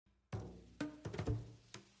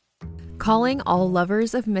calling all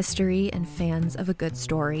lovers of mystery and fans of a good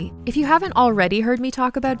story. If you haven't already heard me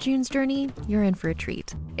talk about June's Journey, you're in for a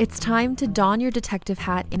treat. It's time to don your detective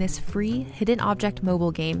hat in this free hidden object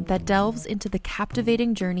mobile game that delves into the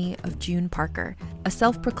captivating journey of June Parker, a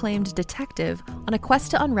self-proclaimed detective on a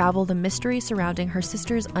quest to unravel the mystery surrounding her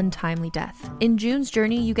sister's untimely death. In June's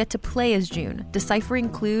Journey, you get to play as June, deciphering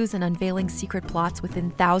clues and unveiling secret plots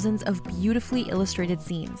within thousands of beautifully illustrated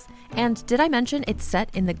scenes. And did I mention it's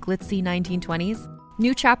set in the glitzy 1920s?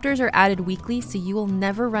 New chapters are added weekly, so you will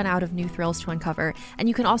never run out of new thrills to uncover, and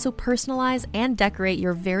you can also personalize and decorate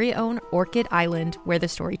your very own Orchid Island where the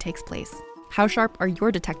story takes place. How sharp are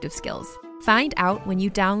your detective skills? Find out when you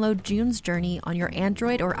download June's Journey on your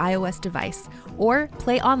Android or iOS device, or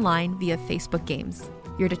play online via Facebook Games.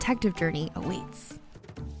 Your detective journey awaits.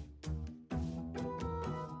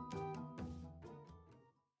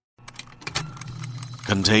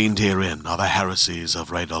 Contained herein are the heresies of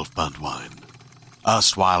Radolf Burntwine,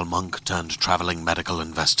 erstwhile monk turned traveling medical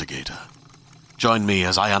investigator. Join me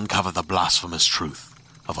as I uncover the blasphemous truth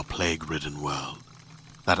of a plague-ridden world,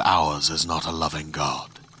 that ours is not a loving God,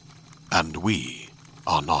 and we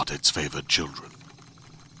are not its favored children.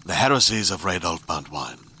 The heresies of Radolf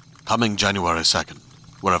Burntwine, coming January 2nd,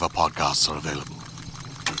 wherever podcasts are available.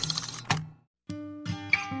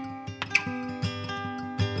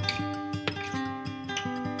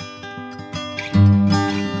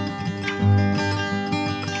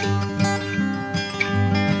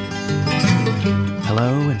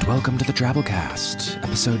 Hello and welcome to the Drabblecast,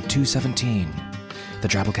 episode 217. The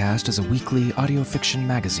Drabblecast is a weekly audio fiction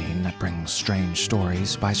magazine that brings strange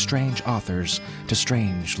stories by strange authors to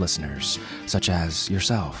strange listeners, such as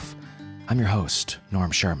yourself. I'm your host,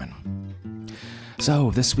 Norm Sherman. So,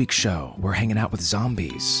 this week's show, we're hanging out with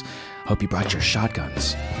zombies. Hope you brought your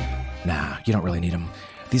shotguns. Nah, you don't really need them.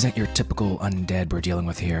 These ain't your typical undead we're dealing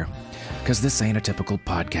with here, because this ain't a typical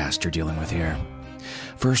podcast you're dealing with here.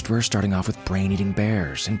 First, we're starting off with brain-eating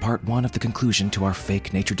bears in part one of the conclusion to our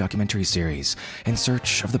fake nature documentary series, In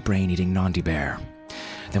Search of the Brain-Eating Nandi Bear.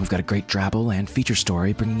 Then we've got a great drabble and feature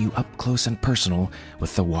story bringing you up close and personal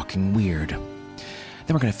with The Walking Weird. Then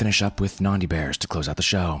we're going to finish up with Nandi Bears to close out the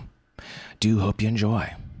show. Do hope you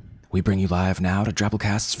enjoy. We bring you live now to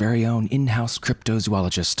Drabblecast's very own in-house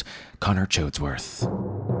cryptozoologist, Connor Chodesworth.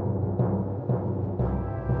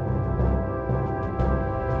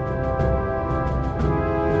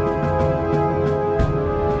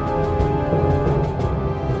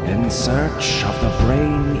 In Search of the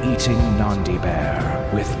Brain-Eating Nandi Bear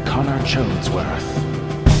with Connor Chodesworth.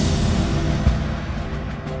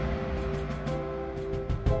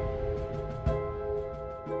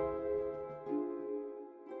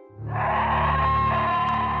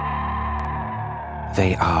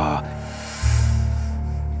 They are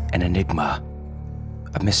an enigma,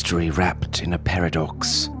 a mystery wrapped in a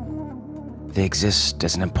paradox. They exist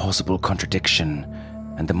as an impossible contradiction,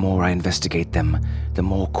 and the more I investigate them, the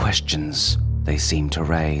more questions they seem to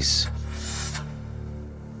raise.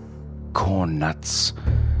 Corn nuts.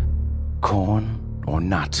 Corn or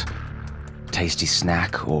nut? Tasty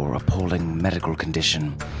snack or appalling medical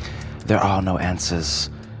condition? There are no answers.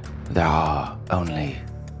 There are only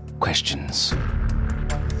questions.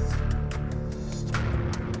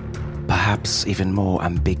 Perhaps even more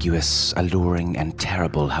ambiguous, alluring, and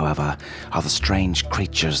terrible, however, are the strange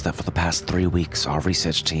creatures that for the past 3 weeks our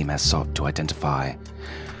research team has sought to identify.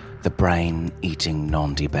 The brain-eating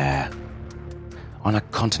Nandi bear. On a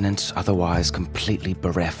continent otherwise completely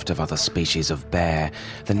bereft of other species of bear,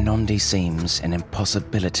 the Nandi seems an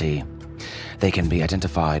impossibility. They can be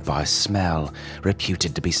identified by smell,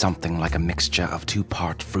 reputed to be something like a mixture of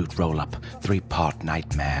 2-part fruit roll-up, 3-part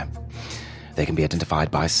nightmare. They can be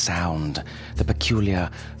identified by sound, the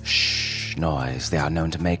peculiar shh noise they are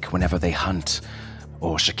known to make whenever they hunt,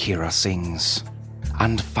 or Shakira sings.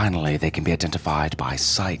 And finally, they can be identified by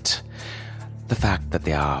sight. The fact that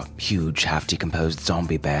they are huge, half-decomposed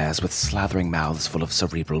zombie bears with slathering mouths full of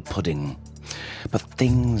cerebral pudding. But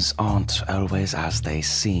things aren't always as they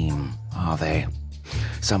seem, are they?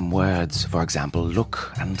 Some words, for example,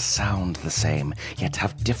 look and sound the same, yet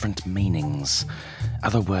have different meanings.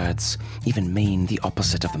 Other words even mean the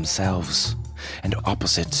opposite of themselves. And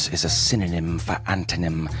opposite is a synonym for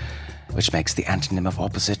antonym, which makes the antonym of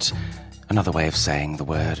opposite another way of saying the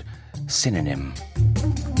word synonym.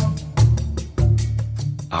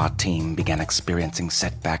 Our team began experiencing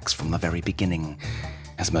setbacks from the very beginning,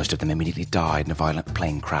 as most of them immediately died in a violent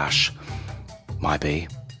plane crash. Might be.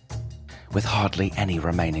 With hardly any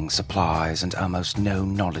remaining supplies and almost no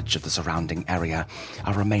knowledge of the surrounding area,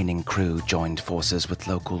 our remaining crew joined forces with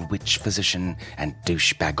local witch physician and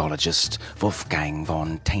douchebagologist Wolfgang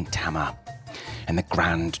von Tainthammer. In the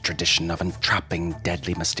grand tradition of entrapping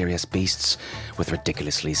deadly mysterious beasts with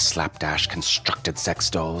ridiculously slapdash constructed sex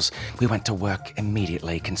dolls, we went to work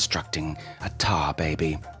immediately constructing a tar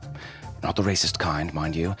baby. Not the racist kind,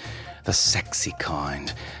 mind you. The sexy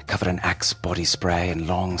kind, covered in Axe body spray and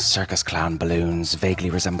long circus clown balloons vaguely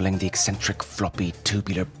resembling the eccentric, floppy,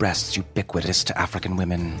 tubular breasts ubiquitous to African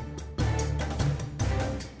women.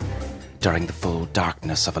 During the full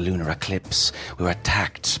darkness of a lunar eclipse, we were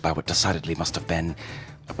attacked by what decidedly must have been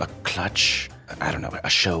a clutch, a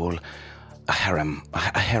shoal, a harem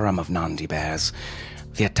of Nandi bears.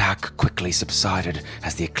 The attack quickly subsided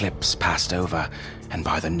as the eclipse passed over, and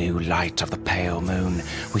by the new light of the pale moon,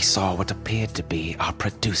 we saw what appeared to be our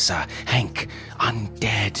producer, Hank,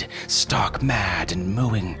 undead, stark mad and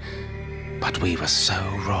mooing. But we were so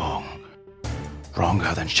wrong.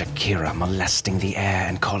 Wronger than Shakira molesting the air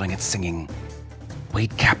and calling it singing.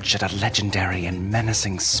 We'd captured a legendary and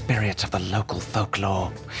menacing spirit of the local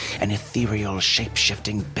folklore, an ethereal,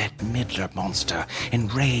 shape-shifting Bette Midler monster,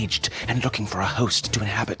 enraged and looking for a host to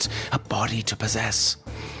inhabit, a body to possess.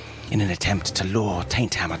 In an attempt to lure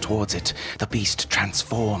Tainthammer towards it, the beast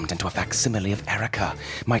transformed into a facsimile of Erica,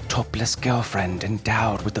 my topless girlfriend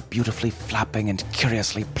endowed with the beautifully flapping and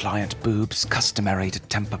curiously pliant boobs customary to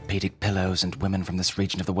Tempur-Pedic pillows and women from this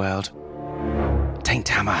region of the world.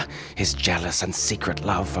 Tainthammer, his jealous and secret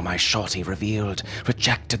love for my shorty revealed,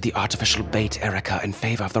 rejected the artificial bait Erica in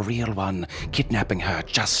favor of the real one, kidnapping her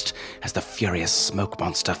just as the furious smoke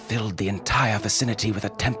monster filled the entire vicinity with a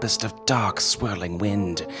tempest of dark, swirling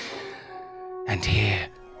wind. And here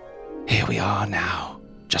we are now,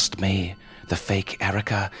 just me, the fake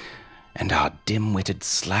Erica, and our dim-witted,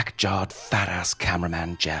 slack-jawed, fat-ass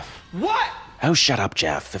cameraman, Jeff. What? Oh, shut up,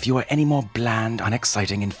 Jeff. If you were any more bland,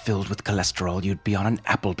 unexciting, and filled with cholesterol, you'd be on an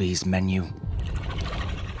Applebee's menu.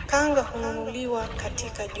 Kanga hununuliwa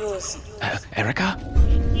katika jozi. Erica?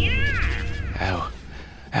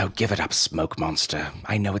 Oh, give it up, smoke monster.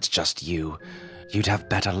 I know it's just you. You'd have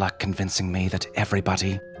better luck convincing me that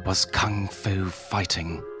everybody was kung fu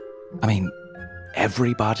fighting. I mean,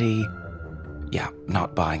 everybody? Yeah,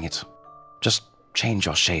 not buying it. Just change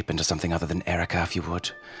your shape into something other than Erica if you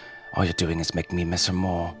would. All you're doing is make me miss her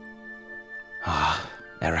more. Ah,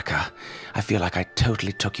 Erica, I feel like I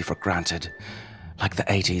totally took you for granted. Like the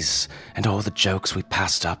 80s and all the jokes we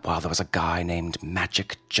passed up while there was a guy named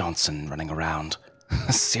Magic Johnson running around.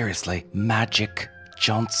 Seriously, Magic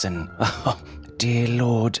Johnson. Oh, dear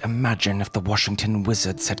Lord, imagine if the Washington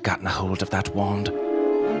Wizards had gotten a hold of that wand.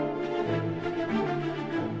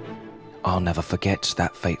 I'll never forget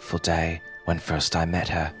that fateful day when first I met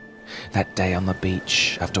her. That day on the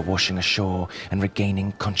beach, after washing ashore and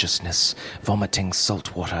regaining consciousness, vomiting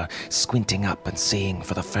salt water, squinting up and seeing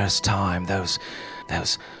for the first time those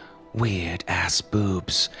weird-ass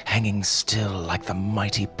boobs hanging still like the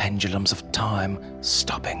mighty pendulums of time,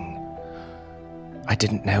 stopping. I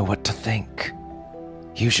didn't know what to think.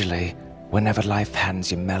 Usually, whenever life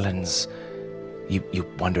hands you melons, you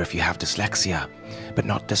wonder if you have dyslexia, but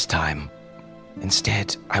not this time.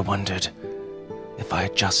 Instead, I wondered if I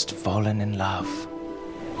had just fallen in love.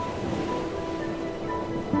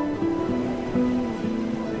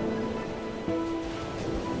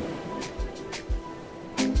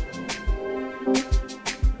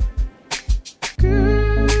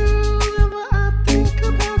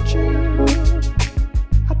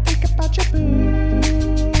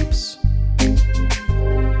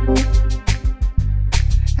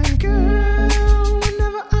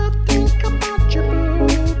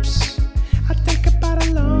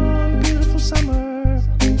 Summer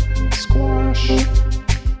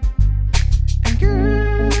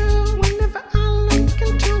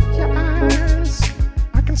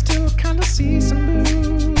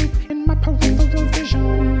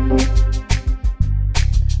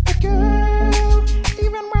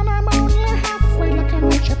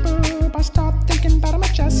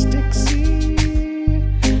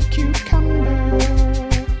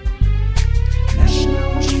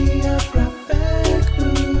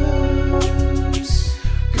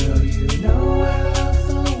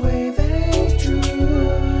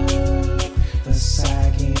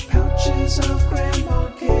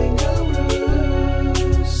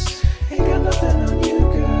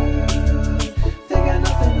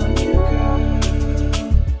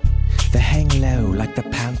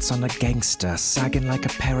gangster, sagging like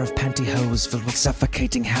a pair of pantyhose filled with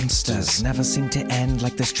suffocating hamsters. Never seem to end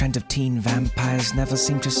like this trend of teen vampires. Never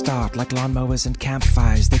seem to start like lawnmowers and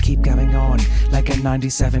campfires. They keep going on like a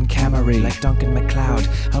 97 Camry. Like Duncan MacLeod,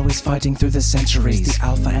 always fighting through the centuries. The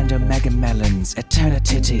alpha and omega melons,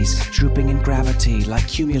 eternities, drooping in gravity like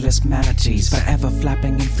cumulus manatees. Forever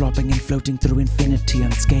flapping and flopping and floating through infinity,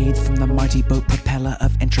 unscathed from the mighty boat propeller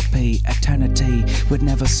of entropy. Eternity would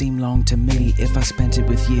never seem long to me if I spent it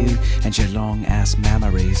with you and your long-ass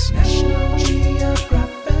memories. National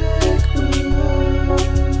Geographic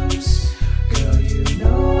boobs. Girl, you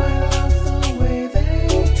know I love the way they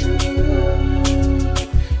drew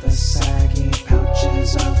the saggy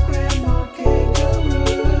pouches of grandma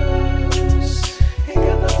kangaroos. Ain't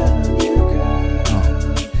got nothing on you,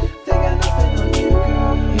 girl. They got nothing on you,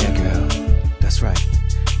 girl. Yeah, girl, that's right.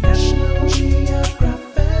 National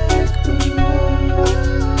Geographic boobs.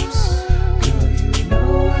 Girl, you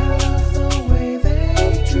know I love the way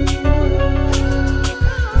they drew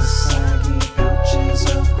the saggy pouches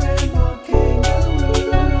of grandma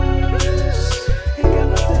kangaroos. Ain't got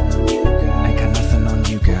nothing on you, girl. Ain't got nothing on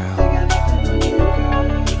you, girl. Ain't got nothing on you, girl.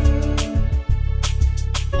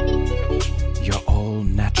 Your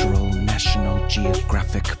all-natural National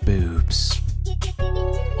Geographic boobs.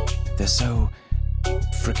 They're so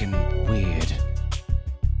frickin' weird.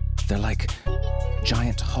 They're like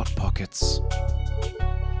giant hot pockets.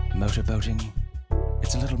 Motorboating,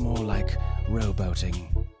 it's a little more like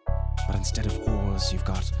rowboating. But instead of oars, you've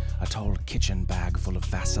got a tall kitchen bag full of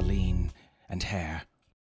Vaseline and hair.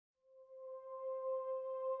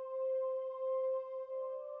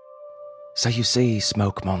 So you see,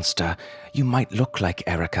 Smoke Monster, you might look like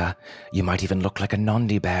Erica. You might even look like a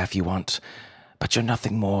Nondi bear if you want. But you're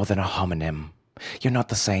nothing more than a homonym. You're not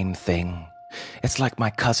the same thing. It's like my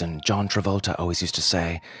cousin, John Travolta, always used to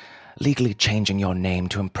say, legally changing your name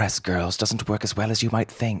to impress girls doesn't work as well as you might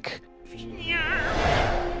think.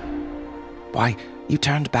 Why, you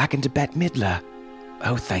turned back into Bette Midler.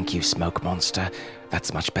 Oh, thank you, Smoke Monster.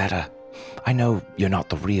 That's much better. I know you're not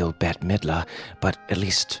the real Bette Midler, but at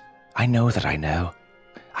least I know that I know.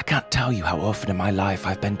 I can't tell you how often in my life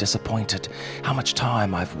I've been disappointed, how much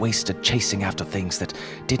time I've wasted chasing after things that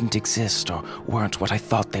didn't exist or weren't what I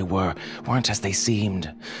thought they were, weren't as they seemed.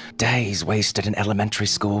 Days wasted in elementary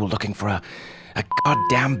school looking for a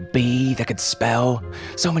goddamn bee that could spell.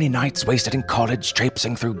 So many nights wasted in college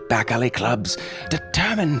traipsing through back alley clubs,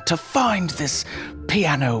 determined to find this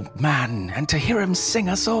piano man and to hear him sing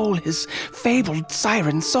us all his fabled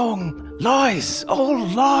siren song. Lies, all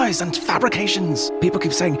lies and fabrications. People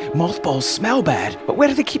keep saying mothballs smell bad, but where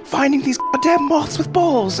do they keep finding these goddamn moths with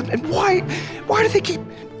balls? And why do they keep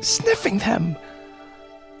sniffing them?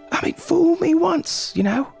 I mean, fool me once, you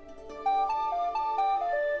know?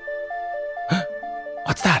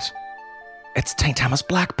 What's that? It's Taint Hammer's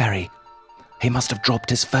BlackBerry. He must have dropped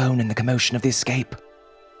his phone in the commotion of the escape.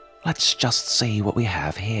 Let's just see what we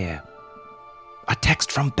have here. A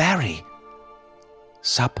text from Barry.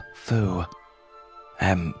 Sup, foo.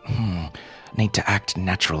 Need to act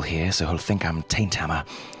natural here, so he'll think I'm Taint Hammer.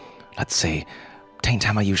 Let's see. Taint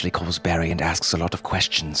Hammer usually calls Barry and asks a lot of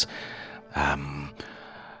questions.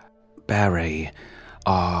 Barry,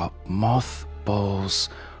 are mothballs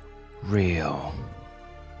real?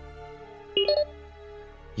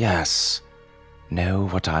 Yes. Know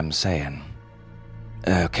what I'm saying.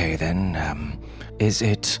 Okay then, is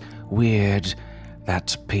it weird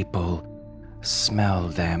that people smell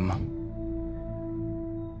them?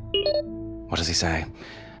 What does he say?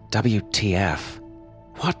 WTF?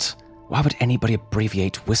 What? Why would anybody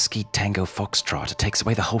abbreviate Whiskey Tango Foxtrot? It takes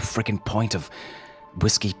away the whole friggin' point of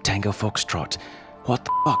Whiskey Tango Foxtrot. What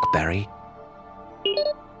the fuck, Barry?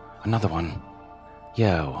 Another one.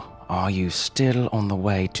 Yo, are you still on the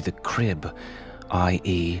way to the crib,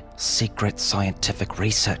 i.e. secret scientific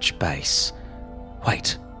research base?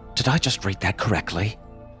 Wait, did I just read that correctly?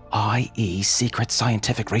 I.e. secret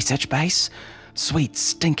scientific research base? Sweet,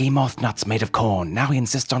 stinky moth nuts made of corn. Now he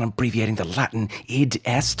insists on abbreviating the Latin id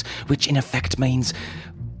est, which in effect means,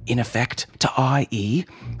 in effect, to I.E.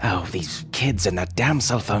 Oh, these kids and their damn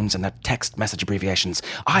cell phones and their text message abbreviations.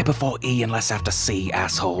 I before E unless after C,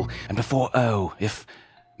 asshole. And before O, if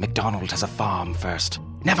McDonald has a farm first.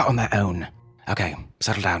 Never on their own. Okay,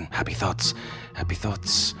 settle down. Happy thoughts. Happy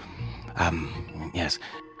thoughts. Yes.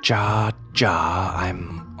 Ja,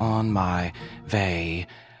 I'm on my way.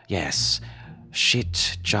 Yes.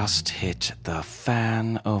 Shit just hit the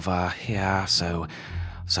fan over here, so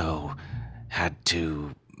had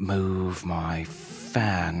to move my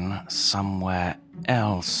fan somewhere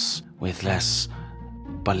else with less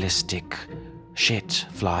ballistic shit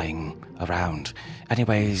flying around.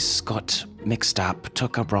 Anyways, got mixed up,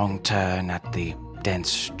 took a wrong turn at the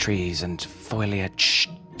dense trees and foliage.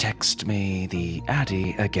 Text me the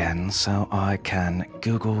Addy again so I can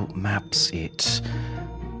Google Maps it.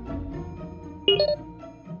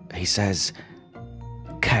 He says,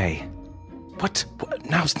 "K. What?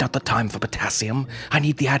 Now's not the time for potassium. I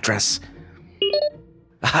need the address."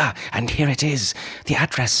 Aha, and here it is. The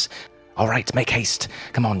address. All right, make haste.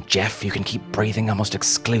 Come on, Jeff. You can keep breathing almost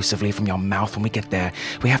exclusively from your mouth when we get there.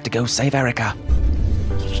 We have to go save Erica.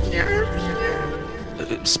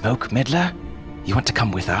 Smoke Midler? You want to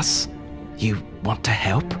come with us? You want to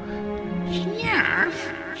help? Yes.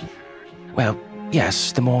 Well,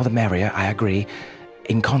 yes, the more the merrier, I agree.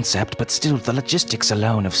 In concept, but still the logistics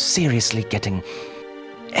alone of seriously getting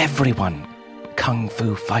everyone kung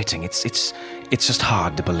fu fighting, it's just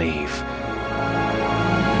hard to believe.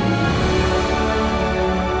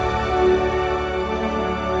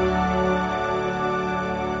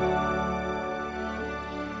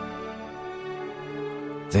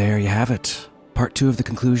 There you have it. Part 2 of the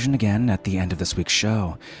conclusion again at the end of this week's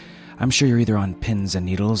show. I'm sure you're either on pins and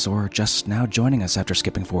needles or just now joining us after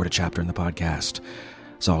skipping forward a chapter in the podcast.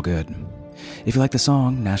 It's all good. If you like the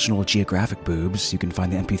song National Geographic Boobs, you can find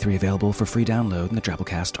the MP3 available for free download in the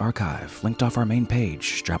Drabblecast archive, linked off our main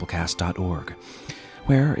page, drabblecast.org.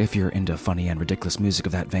 Where, if you're into funny and ridiculous music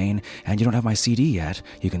of that vein, and you don't have my CD yet,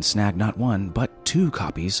 you can snag not one, but 2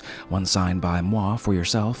 copies, one signed by moi for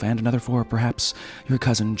yourself, and another for, perhaps, your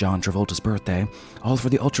cousin John Travolta's birthday, all for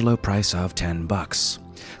the ultra-low price of $10.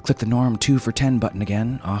 Click the Norm 2 for 10 button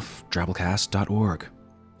again, off drabblecast.org.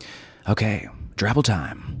 Okay, Drabble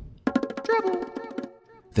time.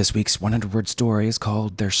 This week's 100-word story is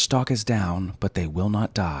called Their Stock is Down, But They Will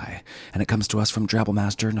Not Die, and it comes to us from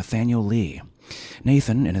Drabblemaster Nathaniel Lee.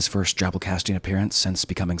 Nathan, in his first Drabblecasting appearance since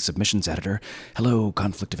becoming submissions editor, hello,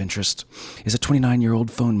 conflict of interest, is a 29-year-old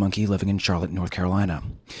phone monkey living in Charlotte, North Carolina.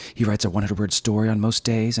 He writes a 100-word story on most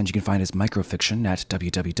days, and you can find his microfiction at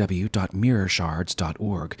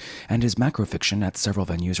www.mirrorshards.org, and his macrofiction at several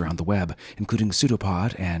venues around the web, including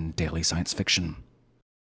Pseudopod and Daily Science Fiction.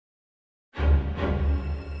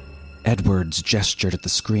 Edwards gestured at the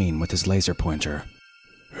screen with his laser pointer.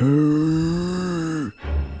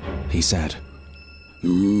 He said. The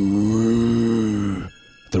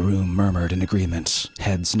room murmured in agreement,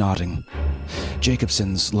 heads nodding.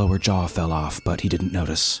 Jacobson's lower jaw fell off, but he didn't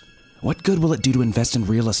notice. What good will it do to invest in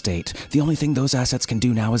real estate? The only thing those assets can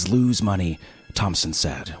do now is lose money, Thompson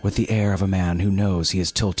said, with the air of a man who knows he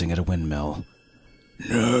is tilting at a windmill.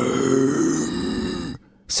 No,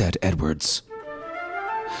 said Edwards.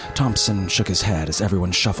 Thompson shook his head as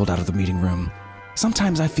everyone shuffled out of the meeting room.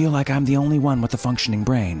 Sometimes I feel like I'm the only one with a functioning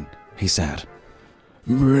brain, he said.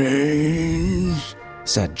 Brains,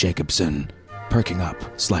 said Jacobson, perking up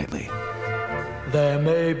slightly. There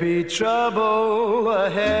may be trouble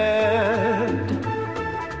ahead,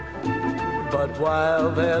 but while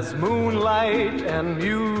there's moonlight and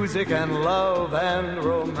music and love and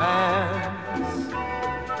romance,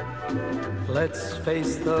 let's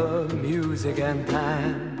face the music and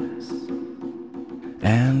dance.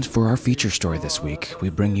 And for our feature story this week, we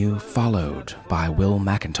bring you Followed by Will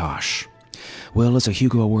McIntosh. Will is a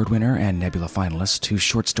Hugo Award winner and Nebula finalist whose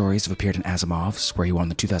short stories have appeared in Asimov's, where he won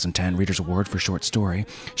the 2010 Reader's Award for Short Story,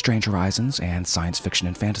 Strange Horizons, and Science Fiction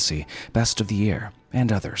and Fantasy, Best of the Year,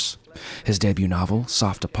 and others. His debut novel,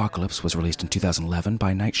 Soft Apocalypse, was released in 2011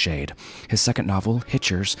 by Nightshade. His second novel,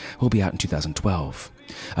 Hitchers, will be out in 2012.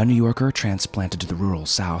 A New Yorker transplanted to the rural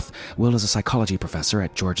South, Will is a psychology professor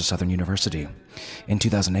at Georgia Southern University. In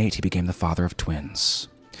 2008, he became the father of twins.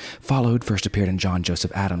 Followed first appeared in John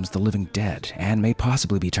Joseph Adams' The Living Dead, and may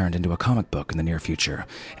possibly be turned into a comic book in the near future.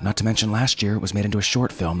 Not to mention last year it was made into a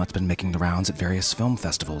short film that's been making the rounds at various film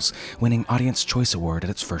festivals, winning Audience Choice Award at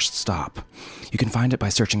its first stop. You can find it by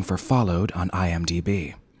searching for Followed on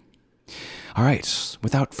IMDb. Alright,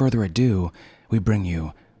 without further ado, we bring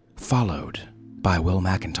you Followed by Will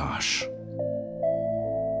McIntosh.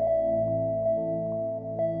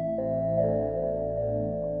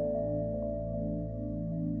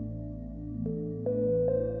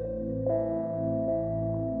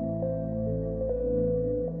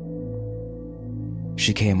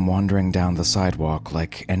 She came wandering down the sidewalk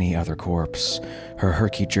like any other corpse, her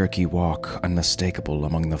herky-jerky walk unmistakable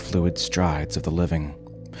among the fluid strides of the living.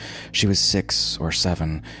 She was 6 or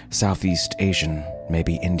 7, Southeast Asian,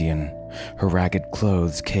 maybe Indian, her ragged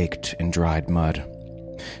clothes caked in dried mud.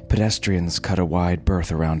 Pedestrians cut a wide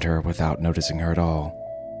berth around her without noticing her at all.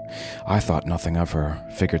 I thought nothing of her,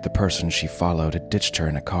 figured the person she followed had ditched her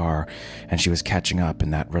in a car, and she was catching up in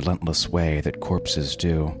that relentless way that corpses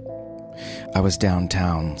do. I was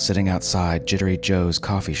downtown, sitting outside Jittery Joe's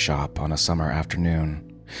coffee shop on a summer afternoon.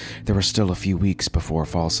 There were still a few weeks before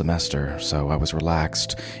fall semester, so I was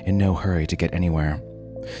relaxed, in no hurry to get anywhere.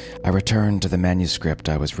 I returned to the manuscript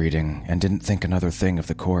I was reading and didn't think another thing of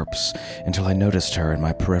the corpse until I noticed her in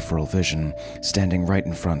my peripheral vision, standing right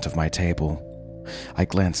in front of my table. I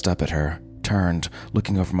glanced up at her, turned,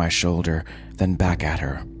 looking over my shoulder, then back at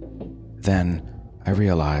her. Then I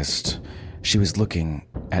realized she was looking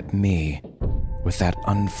at me with that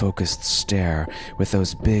unfocused stare, with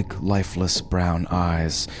those big, lifeless brown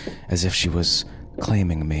eyes, as if she was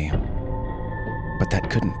claiming me. But that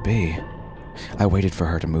couldn't be. I waited for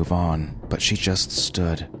her to move on, but she just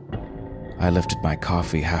stood. I lifted my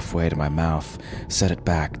coffee halfway to my mouth, set it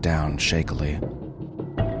back down shakily.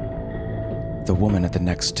 The woman at the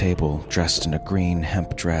next table, dressed in a green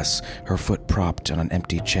hemp dress, her foot propped on an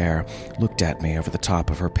empty chair, looked at me over the top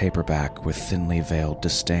of her paperback with thinly veiled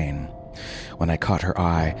disdain. When I caught her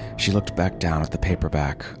eye, she looked back down at the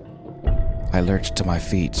paperback. I lurched to my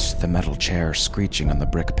feet, the metal chair screeching on the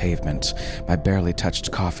brick pavement, my barely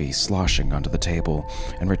touched coffee sloshing onto the table,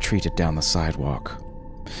 and retreated down the sidewalk.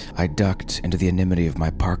 I ducked into the anonymity of my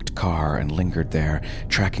parked car and lingered there,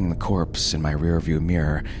 tracking the corpse in my rearview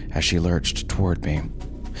mirror as she lurched toward me.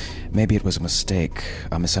 Maybe it was a mistake,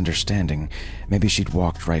 a misunderstanding. Maybe she'd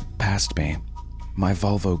walked right past me. My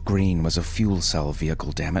Volvo Green was a fuel cell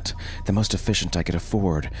vehicle, damn it, the most efficient I could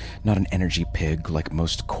afford, not an energy pig like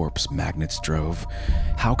most corpse magnets drove.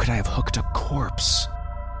 How could I have hooked a corpse?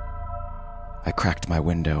 I cracked my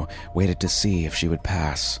window, waited to see if she would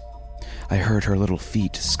pass. I heard her little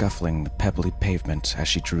feet scuffling the pebbly pavement as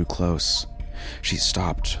she drew close. She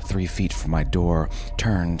stopped 3 feet from my door,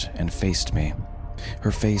 turned, and faced me.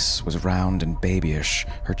 Her face was round and babyish,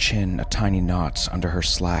 her chin a tiny knot under her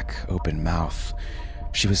slack, open mouth.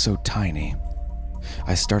 She was so tiny.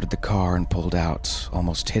 I started the car and pulled out,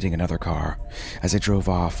 almost hitting another car. As I drove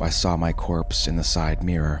off, I saw my corpse in the side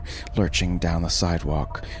mirror, lurching down the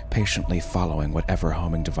sidewalk, patiently following whatever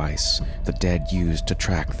homing device the dead used to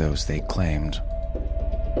track those they claimed.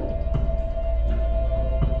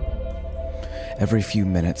 Every few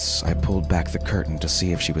minutes, I pulled back the curtain to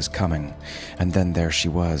see if she was coming, and then there she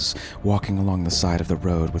was, walking along the side of the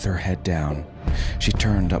road with her head down. She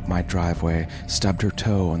turned up my driveway, stubbed her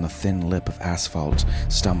toe on the thin lip of asphalt,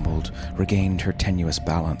 stumbled, regained her tenuous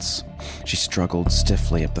balance. She struggled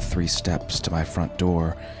stiffly up the 3 steps to my front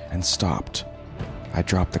door, and stopped. I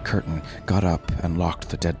dropped the curtain, got up, and locked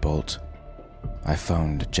the deadbolt. I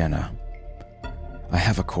phoned Jenna. "I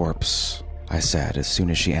have a corpse," I said as soon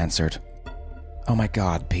as she answered. "Oh my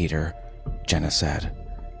God, Peter," Jenna said.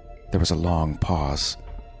 There was a long pause.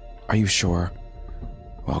 "Are you sure?"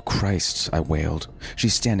 "Well, Christ," I wailed.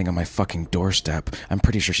 "She's standing on my fucking doorstep. I'm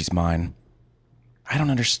pretty sure she's mine." "I don't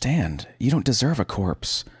understand. You don't deserve a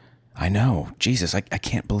corpse." "I know. Jesus, I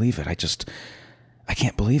can't believe it. I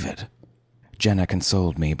can't believe it." Jenna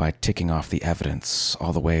consoled me by ticking off the evidence,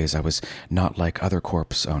 all the ways I was not like other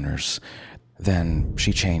corpse owners. Then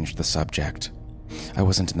she changed the subject. I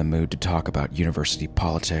wasn't in the mood to talk about university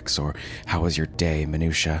politics or how was your day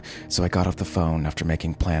minutia, so I got off the phone after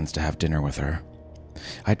making plans to have dinner with her.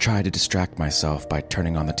 I tried to distract myself by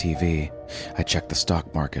turning on the TV. I checked the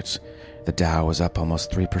stock market. The Dow was up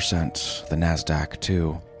almost 3%, the Nasdaq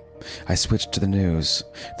too. I switched to the news.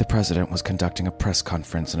 The president was conducting a press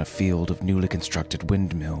conference in a field of newly constructed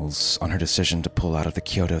windmills on her decision to pull out of the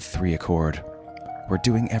Kyoto 3 Accord. "We're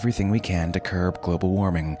doing everything we can to curb global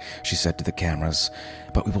warming," she said to the cameras,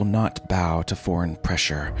 "but we will not bow to foreign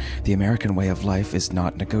pressure. The American way of life is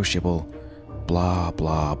not negotiable." Blah,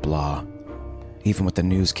 blah, blah. Even with the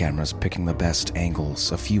news cameras picking the best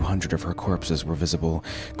angles, a few hundred of her corpses were visible,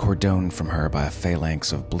 cordoned from her by a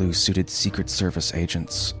phalanx of blue-suited Secret Service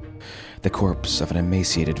agents. The corpse of an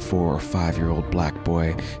emaciated 4 or 5-year-old black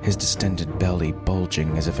boy, his distended belly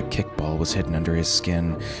bulging as if a kickball was hidden under his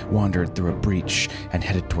skin, wandered through a breach and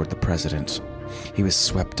headed toward the president. He was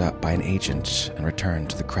swept up by an agent and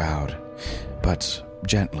returned to the crowd. But,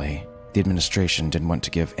 gently, the administration didn't want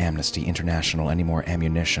to give Amnesty International any more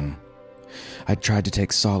ammunition. I tried to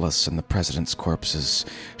take solace in the president's corpses.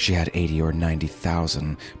 She had 80 or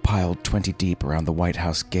 90,000, piled 20 deep around the White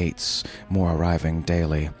House gates, more arriving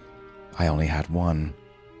daily. I only had one.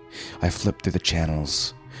 I flipped through the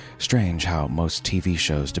channels. Strange how most TV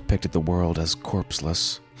shows depicted the world as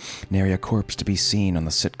corpseless. Nary a corpse to be seen on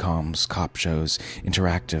the sitcoms, cop shows,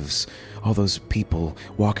 interactives. All those people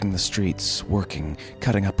walking the streets, working,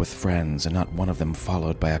 cutting up with friends, and not one of them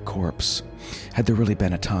followed by a corpse. Had there really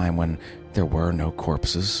been a time when there were no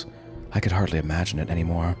corpses? I could hardly imagine it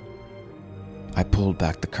anymore. I pulled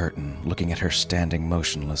back the curtain, looking at her standing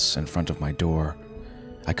motionless in front of my door.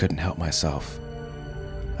 I couldn't help myself.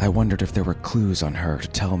 I wondered if there were clues on her to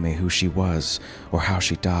tell me who she was or how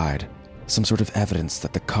she died, some sort of evidence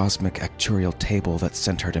that the cosmic actuarial table that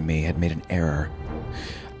sent her to me had made an error.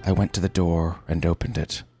 I went to the door and opened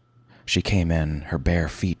it. She came in, her bare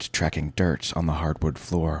feet tracking dirt on the hardwood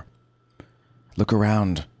floor. "Look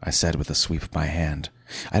around," I said with a sweep of my hand.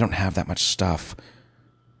 "I don't have that much stuff."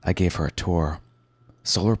 I gave her a tour.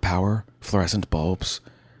 Solar power, fluorescent bulbs.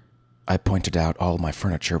 I pointed out all my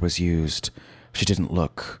furniture was used. She didn't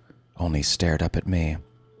look, only stared up at me.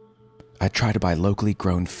 I tried to buy locally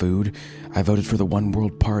grown food. I voted for the One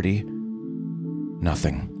World Party.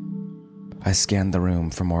 Nothing. I scanned the room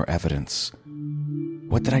for more evidence.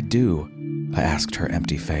 "What did I do?" I asked her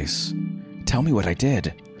empty face. "Tell me what I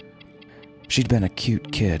did." She'd been a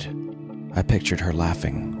cute kid. I pictured her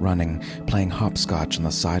laughing, running, playing hopscotch on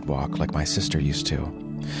the sidewalk like my sister used to.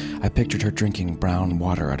 I pictured her drinking brown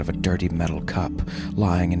water out of a dirty metal cup,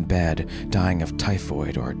 lying in bed, dying of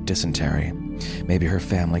typhoid or dysentery. Maybe her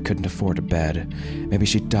family couldn't afford a bed. Maybe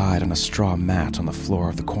she died on a straw mat on the floor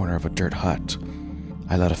of the corner of a dirt hut.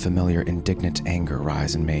 I let a familiar indignant anger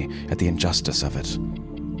rise in me at the injustice of it.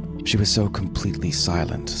 She was so completely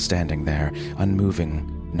silent, standing there,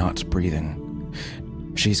 unmoving, not breathing.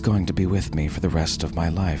 She's going to be with me for the rest of my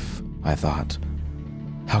life, I thought.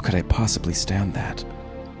 How could I possibly stand that?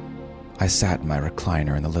 I sat in my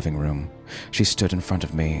recliner in the living room. She stood in front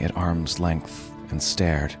of me at arm's length and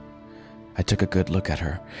stared. I took a good look at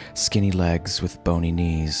her. Skinny legs with bony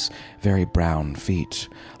knees, very brown feet,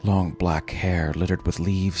 long black hair littered with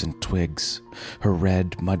leaves and twigs. Her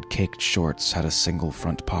red, mud-caked shorts had a single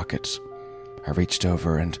front pocket. I reached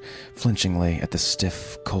over and, flinchingly at the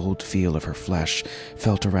stiff, cold feel of her flesh,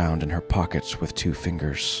 felt around in her pocket with 2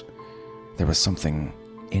 fingers. There was something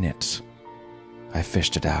in it. I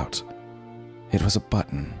fished it out. It was a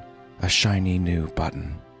button, a shiny new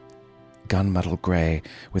button. Gunmetal gray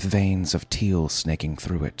with veins of teal snaking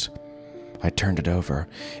through it. I turned it over.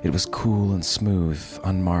 It was cool and smooth,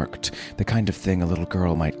 unmarked, the kind of thing a little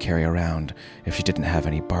girl might carry around if she didn't have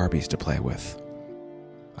any Barbies to play with.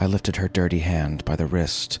 I lifted her dirty hand by the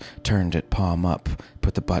wrist, turned it palm up,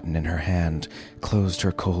 put the button in her hand, closed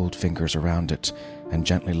her cold fingers around it, and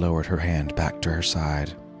gently lowered her hand back to her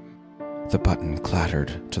side. The button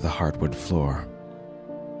clattered to the hardwood floor.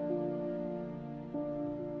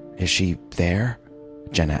 "Is she there?"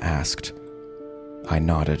 Jenna asked. I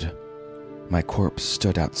nodded. My corpse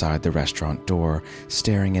stood outside the restaurant door,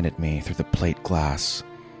 staring in at me through the plate glass.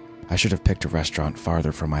 I should have picked a restaurant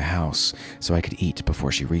farther from my house so I could eat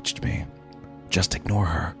before she reached me. "Just ignore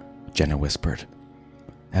her," Jenna whispered.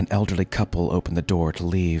 An elderly couple opened the door to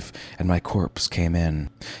leave, and my corpse came in,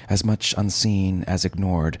 as much unseen as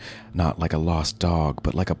ignored, not like a lost dog,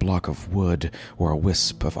 but like a block of wood or a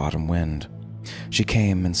wisp of autumn wind. She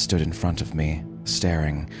came and stood in front of me,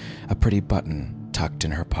 staring, a pretty button tucked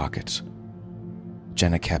in her pocket.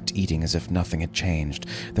 Jenna kept eating as if nothing had changed,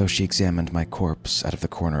 though she examined my corpse out of the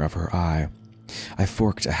corner of her eye. I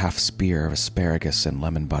forked a half spear of asparagus and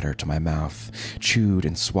lemon butter to my mouth, chewed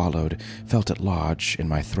and swallowed, felt it lodge in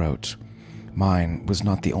my throat. Mine was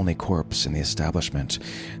not the only corpse in the establishment.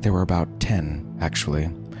 There were about 10, actually.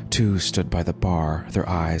 2 stood by the bar, their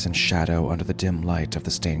eyes in shadow under the dim light of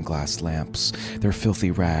the stained glass lamps, their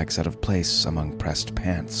filthy rags out of place among pressed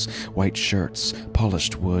pants, white shirts,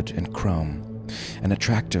 polished wood and chrome. An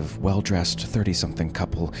attractive, well-dressed 30-something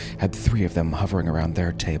couple had 3 of them hovering around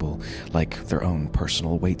their table, like their own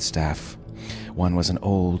personal waitstaff. One was an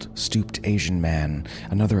old, stooped Asian man,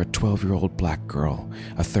 another a 12-year-old black girl,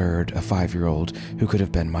 a third a 5-year-old who could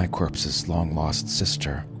have been my corpse's long-lost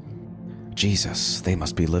sister. Jesus, they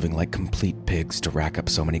must be living like complete pigs to rack up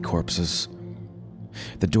so many corpses.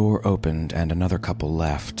 The door opened and another couple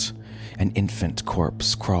left. An infant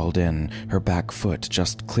corpse crawled in, her back foot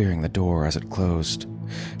just clearing the door as it closed.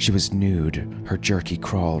 She was nude. Her jerky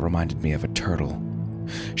crawl reminded me of a turtle.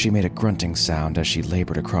 She made a grunting sound as she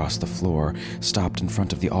labored across the floor, stopped in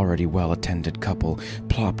front of the already well-attended couple,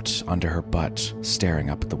 plopped onto her butt, staring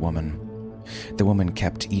up at the woman. The woman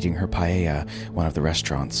kept eating her paella, one of the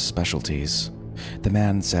restaurant's specialties. The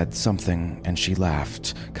man said something, and she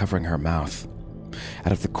laughed, covering her mouth.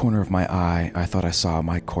 Out of the corner of my eye, I thought I saw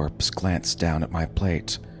my corpse glance down at my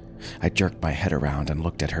plate. I jerked my head around and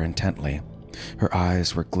looked at her intently. Her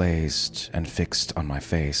eyes were glazed and fixed on my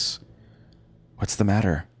face. "What's the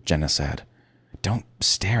matter?" Jenna said. "Don't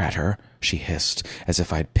stare at her," she hissed, as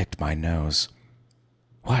if I'd picked my nose.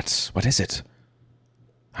 What is it?"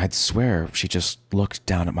 "I'd swear she just looked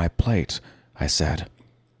down at my plate," I said.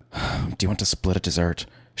 "Do you want to split a dessert?"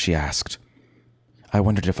 she asked. I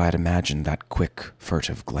wondered if I'd imagined that quick,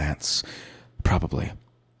 furtive glance. Probably.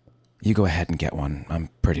 You go ahead and get one. I'm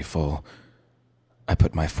pretty full. I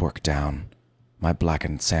put my fork down, my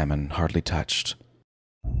blackened salmon hardly touched.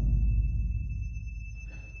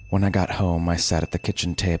 When I got home, I sat at the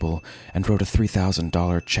kitchen table and wrote a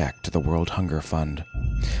 $3,000 check to the World Hunger Fund.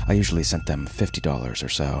 I usually sent them $50 or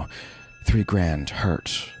so. $3,000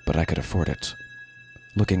 hurt, but I could afford it.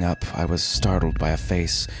 Looking up, I was startled by a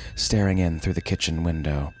face staring in through the kitchen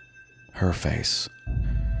window. Her face.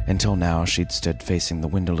 Until now, she'd stood facing the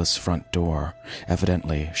windowless front door.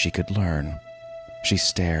 Evidently, she could learn. She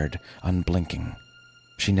stared, unblinking.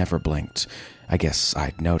 She never blinked. I guess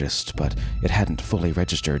I'd noticed, but it hadn't fully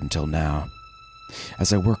registered until now.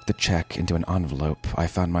 As I worked the check into an envelope, I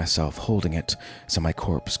found myself holding it so my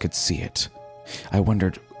corpse could see it. I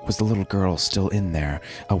wondered, was the little girl still in there,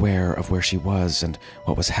 aware of where she was and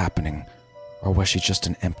what was happening, or was she just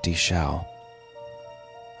an empty shell?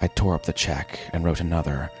 I tore up the check and wrote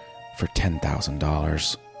another for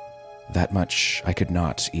 $10,000. That much I could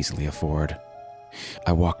not easily afford.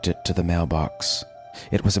 I walked it to the mailbox.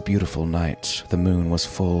 It was a beautiful night. The moon was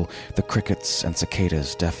full, the crickets and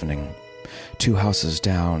cicadas deafening. 2 houses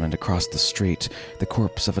down and across the street, the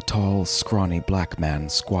corpse of a tall, scrawny black man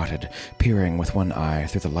squatted, peering with one eye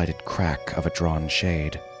through the lighted crack of a drawn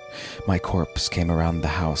shade. My corpse came around the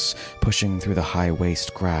house, pushing through the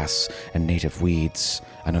high-waist grass and native weeds,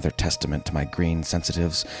 another testament to my green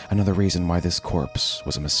sensitives, another reason why this corpse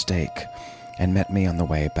was a mistake, and met me on the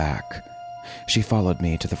way back. She followed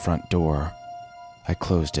me to the front door. I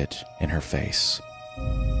closed it in her face.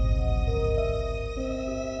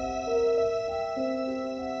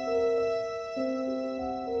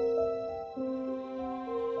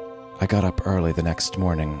 I got up early the next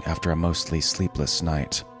morning after a mostly sleepless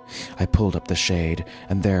night. I pulled up the shade,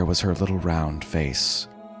 and there was her little round face.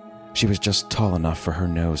 She was just tall enough for her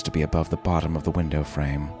nose to be above the bottom of the window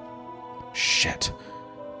frame. Shit.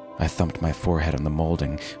 I thumped my forehead on the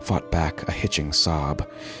molding, fought back a hitching sob.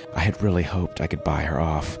 I had really hoped I could buy her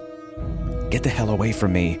off. "Get the hell away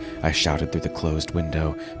from me," I shouted through the closed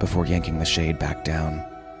window before yanking the shade back down.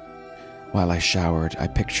 While I showered, I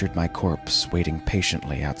pictured my corpse waiting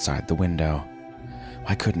patiently outside the window.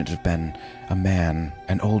 Why couldn't it have been a man,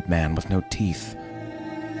 an old man with no teeth?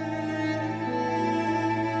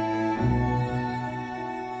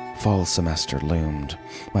 Fall semester loomed.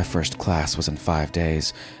 My first class was in 5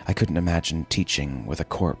 days. I couldn't imagine teaching with a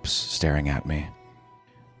corpse staring at me.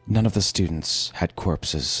 None of the students had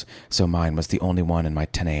corpses, so mine was the only one in my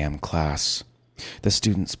 10 a.m. class. The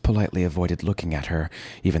students politely avoided looking at her,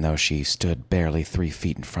 even though she stood barely 3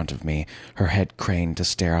 feet in front of me, her head craned to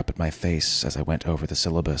stare up at my face as I went over the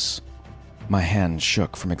syllabus. My hands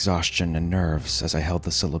shook from exhaustion and nerves as I held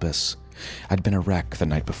the syllabus. I'd been a wreck the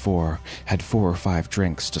night before, had 4 or 5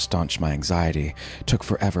 drinks to staunch my anxiety, took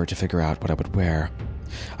forever to figure out what I would wear.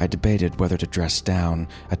 I debated whether to dress down,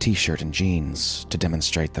 a t-shirt and jeans, to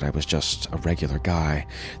demonstrate that I was just a regular guy,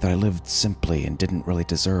 that I lived simply and didn't really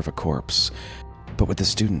deserve a corpse. But would the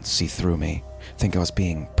students see through me, think I was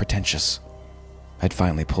being pretentious? I'd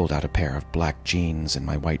finally pulled out a pair of black jeans and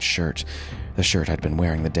my white shirt, the shirt I'd been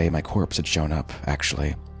wearing the day my corpse had shown up,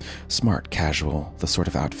 actually. Smart casual, the sort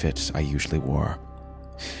of outfit I usually wore.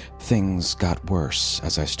 Things got worse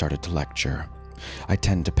as I started to lecture. I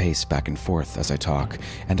tend to pace back and forth as I talk,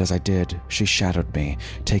 and as I did, she shadowed me,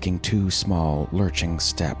 taking 2 small, lurching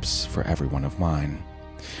steps for every one of mine.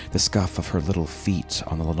 The scuff of her little feet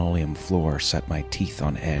on the linoleum floor set my teeth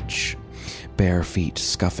on edge. Bare feet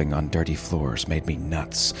scuffing on dirty floors made me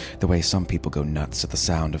nuts, the way some people go nuts at the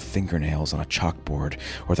sound of fingernails on a chalkboard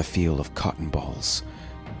or the feel of cotton balls.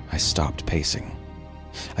 I stopped pacing.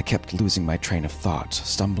 I kept losing my train of thought,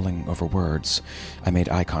 stumbling over words. I made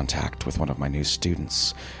eye contact with one of my new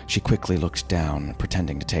students. She quickly looked down,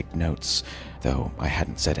 pretending to take notes, though I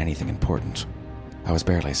hadn't said anything important. I was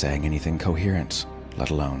barely saying anything coherent, let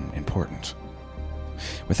alone important.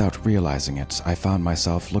 Without realizing it, I found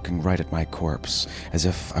myself looking right at my corpse, as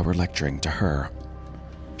if I were lecturing to her.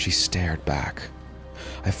 She stared back.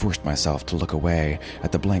 I forced myself to look away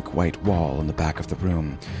at the blank white wall in the back of the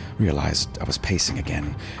room, realized I was pacing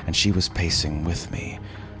again, and she was pacing with me.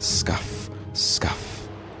 Scuff, scuff,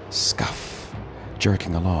 scuff,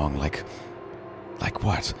 jerking along like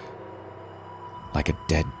what? Like a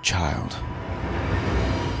dead child.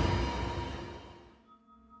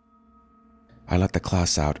 I let the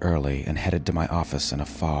class out early and headed to my office in a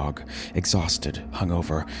fog, exhausted,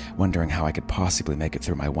 hungover, wondering how I could possibly make it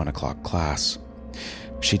through my 1 o'clock class.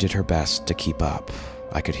 She did her best to keep up.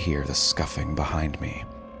 I could hear the scuffing behind me.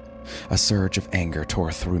 A surge of anger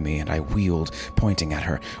tore through me, and I wheeled, pointing at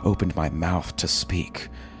her, opened my mouth to speak.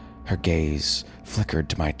 Her gaze flickered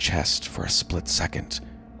to my chest for a split second,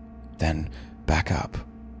 then back up.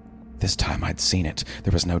 This time I'd seen it.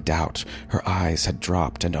 There was no doubt. Her eyes had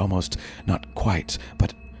dropped and almost, not quite,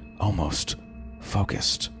 but almost,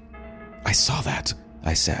 focused. "I saw that,"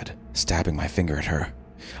 I said, stabbing my finger at her.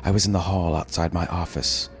 I was in the hall outside my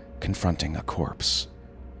office, confronting a corpse.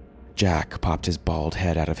 Jack popped his bald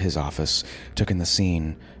head out of his office, took in the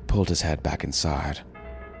scene, pulled his head back inside.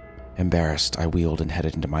 Embarrassed, I wheeled and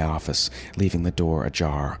headed into my office, leaving the door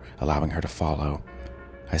ajar, allowing her to follow.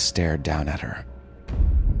 I stared down at her.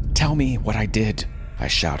 "Tell me what I did," I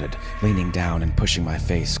shouted, leaning down and pushing my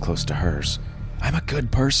face close to hers. "I'm a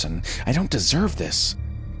good person. I don't deserve this."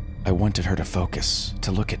 I wanted her to focus,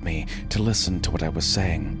 to look at me, to listen to what I was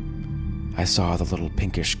saying. I saw the little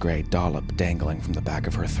pinkish-gray dollop dangling from the back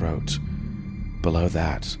of her throat. Below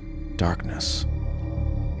that, darkness.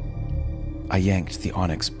 I yanked the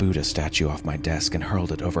onyx Buddha statue off my desk and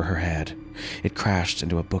hurled it over her head. It crashed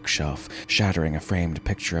into a bookshelf, shattering a framed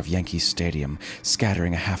picture of Yankee Stadium,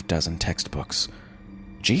 scattering a half-dozen textbooks.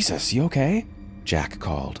 "Jesus, you okay?" Jack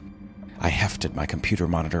called. I hefted my computer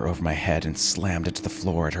monitor over my head and slammed it to the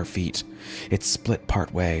floor at her feet. It split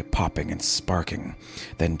part way, popping and sparking.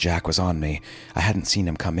 Then Jack was on me. I hadn't seen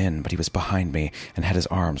him come in, but he was behind me and had his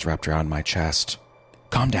arms wrapped around my chest.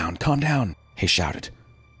 Calm down, he shouted.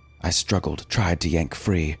 I struggled, tried to yank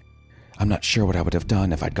free. I'm not sure what I would have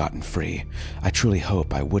done if I'd gotten free. I truly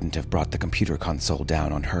hope I wouldn't have brought the computer console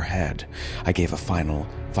down on her head. I gave a final,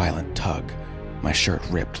 violent tug. My shirt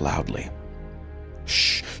ripped loudly.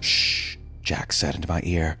 Shh, Jack said into my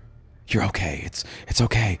ear. You're okay, it's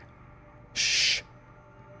okay. Shh.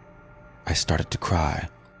 I started to cry.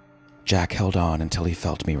 Jack held on until he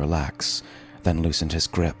felt me relax, then loosened his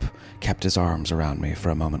grip, kept his arms around me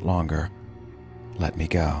for a moment longer. Let me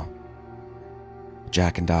go.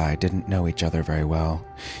 Jack and I didn't know each other very well.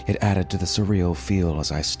 It added to the surreal feel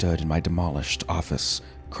as I stood in my demolished office,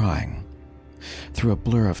 crying. Through a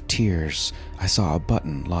blur of tears, I saw a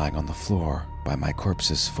button lying on the floor by my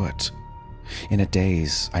corpse's foot. In a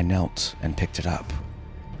daze, I knelt and picked it up.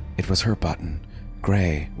 It was her button,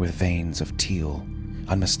 gray with veins of teal,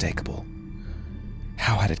 unmistakable.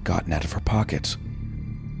 How had it gotten out of her pocket?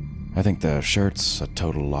 I think the shirt's a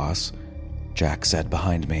total loss, Jack said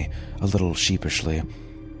behind me, a little sheepishly.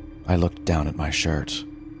 I looked down at my shirt.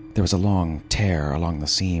 There was a long tear along the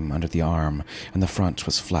seam under the arm, and the front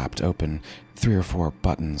was flapped open. 3 or 4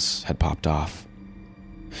 buttons had popped off.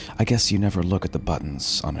 I guess you never look at the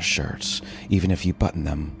buttons on a shirt, even if you button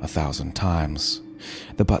them 1,000 times.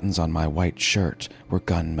 The buttons on my white shirt were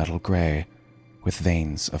gunmetal gray, with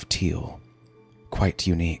veins of teal. Quite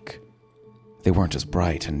unique. They weren't as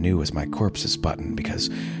bright and new as my corpse's button because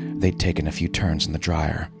they'd taken a few turns in the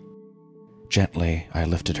dryer. Gently, I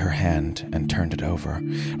lifted her hand and turned it over,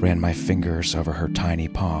 ran my fingers over her tiny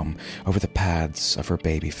palm, over the pads of her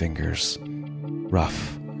baby fingers.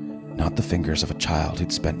 Rough, not the fingers of a child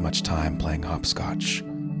who'd spent much time playing hopscotch.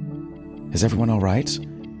 Is everyone all right?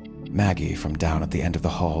 Maggie, from down at the end of the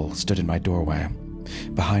hall, stood in my doorway.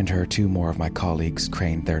 Behind her, 2 more of my colleagues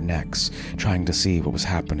craned their necks, trying to see what was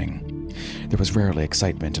happening. There was rarely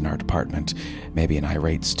excitement in our department, maybe an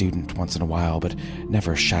irate student once in a while, but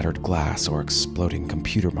never shattered glass or exploding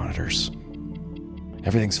computer monitors.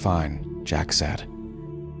 Everything's fine, Jack said.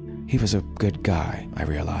 He was a good guy, I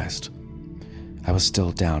realized. I was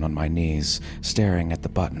still down on my knees, staring at the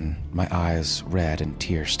button, my eyes red and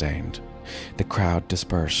tear-stained. The crowd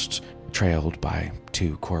dispersed, trailed by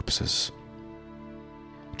 2 corpses.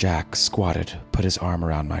 Jack squatted, put his arm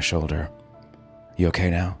around my shoulder. You okay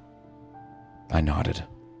now? I nodded.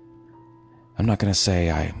 I'm not going to say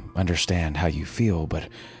I understand how you feel, but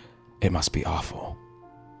it must be awful.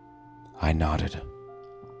 I nodded.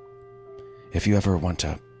 If you ever want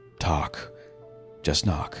to talk, just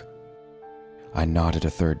knock. I nodded a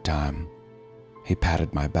 3rd time. He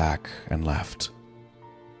patted my back and left.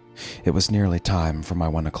 It was nearly time for my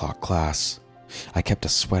 1 o'clock class. I kept a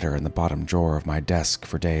sweater in the bottom drawer of my desk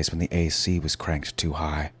for days when the AC was cranked too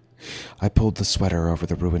high. I pulled the sweater over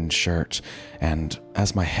the ruined shirt, and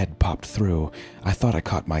as my head popped through, I thought I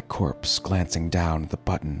caught my corpse glancing down at the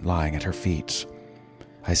button lying at her feet.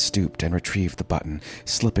 I stooped and retrieved the button,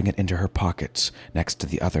 slipping it into her pocket next to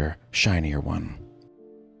the other, shinier one.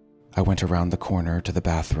 I went around the corner to the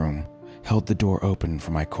bathroom, held the door open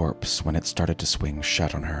for my corpse when it started to swing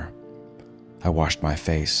shut on her. I washed my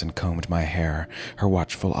face and combed my hair, her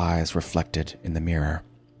watchful eyes reflected in the mirror.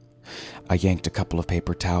 I yanked a couple of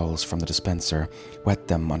paper towels from the dispenser, wet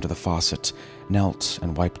them under the faucet, knelt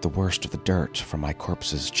and wiped the worst of the dirt from my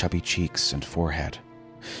corpse's chubby cheeks and forehead.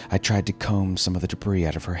 I tried to comb some of the debris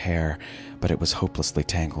out of her hair, but it was hopelessly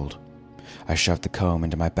tangled. I shoved the comb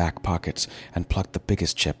into my back pocket and plucked the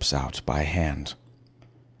biggest chips out by hand.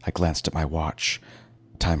 I glanced at my watch.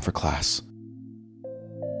 Time for class.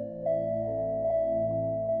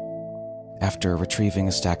 After retrieving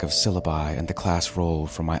a stack of syllabi and the class roll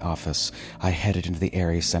from my office, I headed into the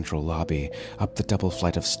airy central lobby, up the double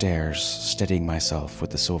flight of stairs, steadying myself with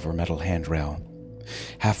the silver metal handrail.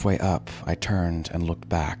 Halfway up, I turned and looked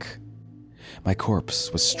back. My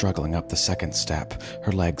corpse was struggling up the second step,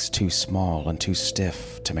 her legs too small and too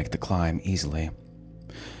stiff to make the climb easily.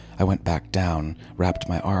 I went back down, wrapped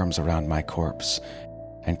my arms around my corpse,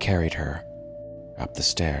 and carried her up the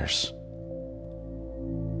stairs.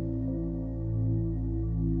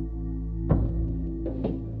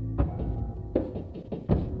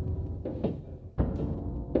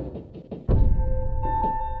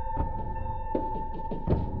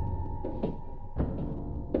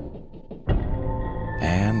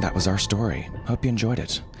 And that was our story. Hope you enjoyed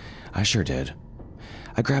it. I sure did.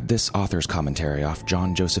 I grabbed this author's commentary off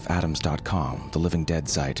johnjosephadams.com, the Living Dead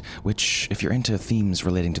site, which, if you're into themes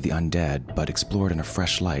relating to the undead but explored in a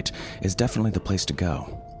fresh light, is definitely the place to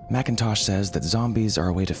go. McIntosh says that zombies are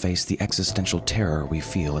a way to face the existential terror we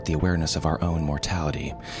feel at the awareness of our own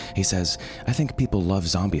mortality. He says, I think people love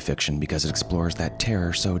zombie fiction because it explores that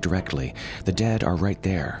terror so directly. The dead are right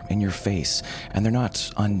there, in your face, and they're not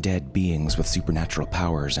undead beings with supernatural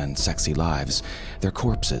powers and sexy lives. They're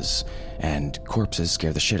corpses, and corpses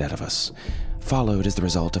scare the shit out of us. Followed is the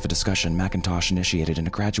result of a discussion McIntosh initiated in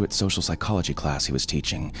a graduate social psychology class he was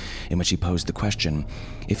teaching, in which he posed the question,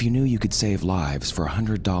 if you knew you could save lives for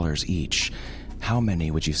 $100 each, how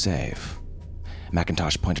many would you save?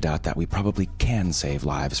 McIntosh pointed out that we probably can save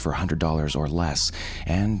lives for $100 or less,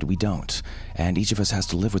 and we don't, and each of us has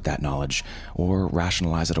to live with that knowledge, or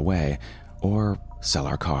rationalize it away, or sell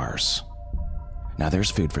our cars. Now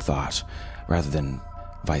there's food for thought, rather than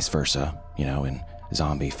vice versa, in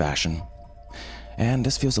zombie fashion. And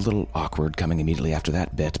this feels a little awkward coming immediately after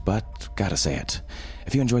that bit, but gotta say it.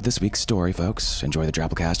 If you enjoyed this week's story, folks, enjoy the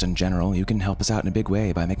Drabblecast in general, you can help us out in a big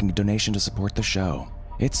way by making a donation to support the show.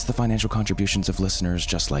 It's the financial contributions of listeners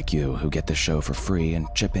just like you who get this show for free and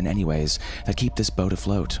chip in anyways that keep this boat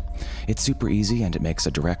afloat. It's super easy and it makes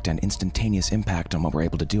a direct and instantaneous impact on what we're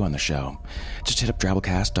able to do on the show. Just hit up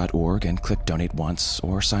drabblecast.org and click donate once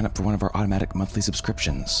or sign up for one of our automatic monthly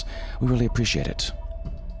subscriptions. We really appreciate it.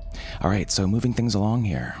 Alright, so moving things along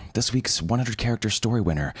here. This week's 100-character story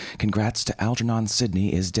winner, congrats to Algernon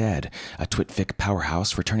Sidney is Dead, a twitfic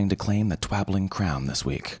powerhouse returning to claim the twabbling crown this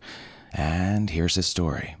week. And here's his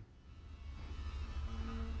story.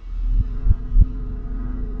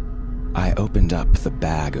 I opened up the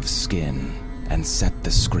bag of skin and set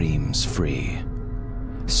the screams free.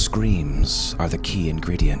 Screams are the key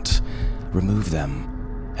ingredient. Remove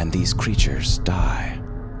them, and these creatures die.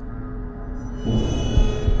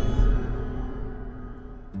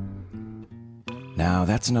 Now,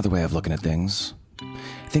 that's another way of looking at things.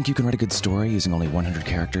 Think you can write a good story using only 100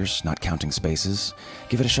 characters, not counting spaces?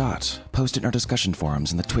 Give it a shot. Post it in our discussion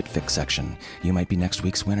forums in the Twitfic section. You might be next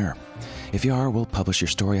week's winner. If you are, we'll publish your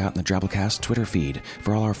story out in the Drabblecast Twitter feed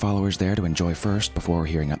for all our followers there to enjoy first before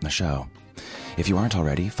hearing it in the show. If you aren't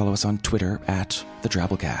already, follow us on Twitter at the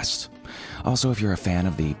Drabblecast. Also, if you're a fan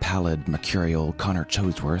of the pallid, mercurial Connor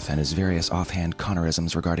Choadsworth and his various offhand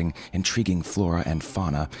Connorisms regarding intriguing flora and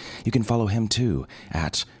fauna, you can follow him too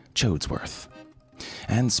at Choadsworth.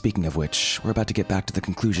 And speaking of which, we're about to get back to the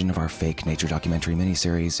conclusion of our fake nature documentary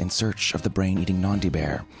miniseries In Search of the Brain-Eating Nandi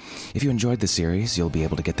Bear. If you enjoyed the series, you'll be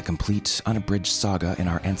able to get the complete, unabridged saga in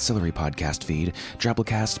our ancillary podcast feed,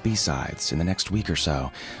 Drabblecast B-Sides, in the next week or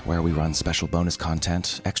so, where we run special bonus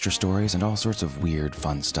content, extra stories, and all sorts of weird,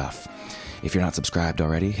 fun stuff. If you're not subscribed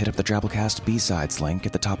already, hit up the Drabblecast B-Sides link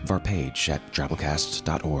at the top of our page at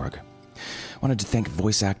drabblecast.org. Wanted to thank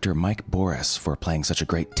voice actor Mike Boris for playing such a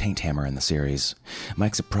great taint hammer in the series.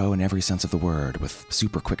 Mike's a pro in every sense of the word, with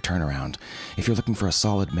super quick turnaround. If you're looking for a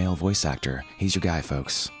solid male voice actor, he's your guy,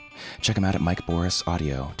 folks. Check him out at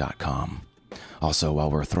MikeBorisAudio.com. Also, while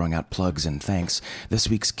we're throwing out plugs and thanks, this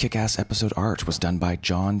week's kick-ass episode art was done by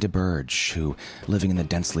John DeBurge, who, living in the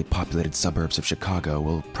densely populated suburbs of Chicago,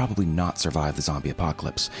 will probably not survive the zombie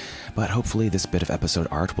apocalypse. But hopefully this bit of episode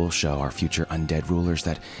art will show our future undead rulers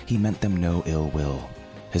that he meant them no ill will.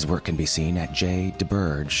 His work can be seen at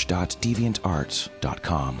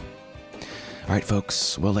jdeburge.deviantart.com. Alright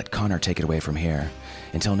folks, we'll let Connor take it away from here.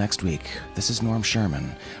 Until next week, this is Norm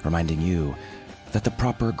Sherman, reminding you that the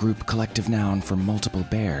proper group collective noun for multiple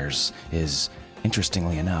bears is,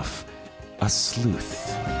 interestingly enough, a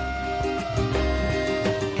sleuth.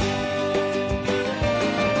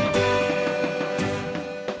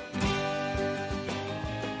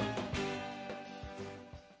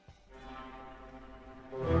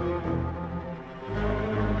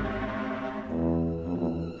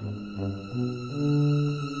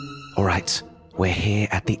 All right, we're here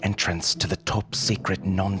at the entrance to the top-secret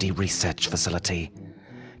Nondi research facility.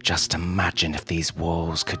 Just imagine if these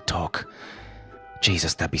walls could talk.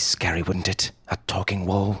 Jesus, that'd be scary, wouldn't it? A talking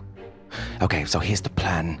wall. Okay, so here's the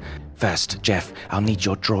plan. First, Jeff, I'll need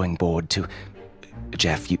your drawing board to...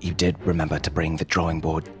 Jeff, you did remember to bring the drawing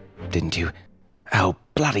board, didn't you? Oh,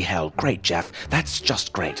 bloody hell. Great, Jeff. That's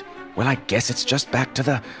just great. Well, I guess it's just back to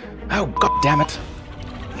the... Oh, god damn it.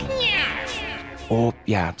 Or,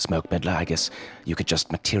 yeah, Smoke Midler, I guess you could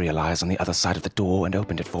just materialize on the other side of the door and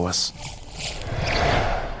open it for us.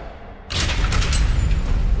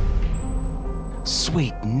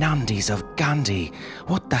 Sweet Nandis of Gandhi,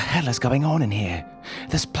 what the hell is going on in here?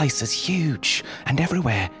 This place is huge, and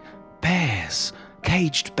everywhere, bears,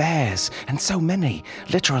 caged bears, and so many,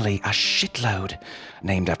 literally a shitload,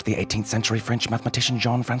 named after the 18th century French mathematician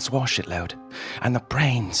Jean-Francois Shitload. And the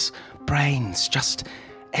brains, just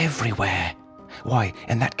everywhere. Why,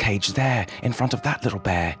 in that cage there, in front of that little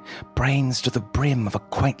bear, brains to the brim of a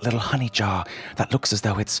quaint little honey jar that looks as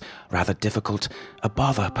though it's rather difficult, a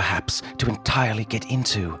bother perhaps, to entirely get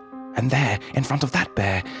into. And there, in front of that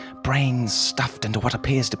bear, brains stuffed into what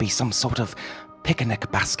appears to be some sort of picnic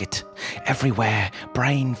basket. Everywhere,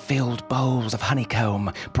 brain-filled bowls of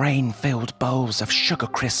honeycomb, brain-filled bowls of sugar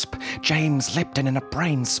crisp, James Lipton in a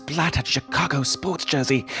brain-splattered Chicago sports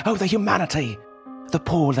jersey. Oh, the humanity! The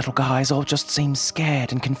poor little guys all just seem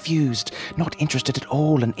scared and confused, not interested at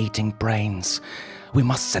all in eating brains. We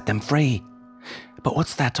must set them free. But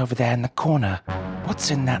what's that over there in the corner? What's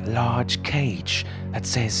in that large cage that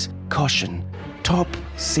says, caution, top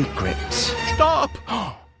secret? Stop!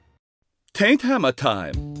 Taint hammer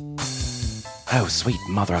time. Oh, sweet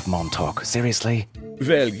mother of Montauk, seriously?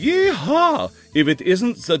 Well, yee-haw, if it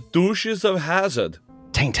isn't the douches of Hazard.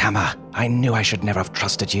 Taint hammer, I knew I should never have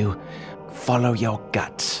trusted you. Follow your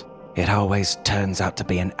gut. It always turns out to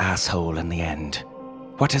be an asshole in the end.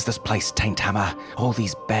 What is this place, Taint Hammer? All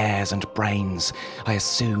these bears and brains. I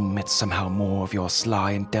assume it's somehow more of your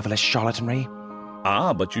sly and devilish charlatanry?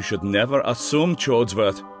 Ah, but you should never assume,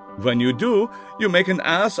 Chodsworth. When you do, you make an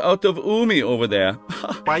ass out of Umi over there.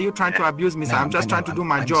 Why are you trying to abuse me, sir? I'm just trying to do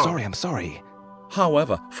my job. I'm sorry.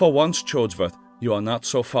 However, for once, Chodsworth, you are not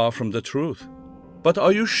so far from the truth. But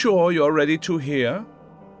are you sure you're ready to hear?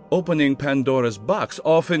 Opening Pandora's box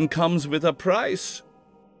often comes with a price.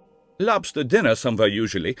 Lobster dinner somewhere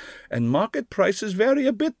usually, and market prices vary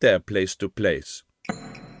a bit there place to place.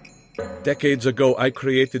 Decades ago, I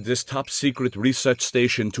created this top-secret research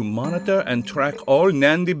station to monitor and track all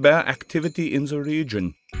Nandi bear activity in the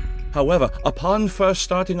region. However, upon first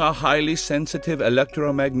starting our highly sensitive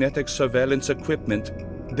electromagnetic surveillance equipment,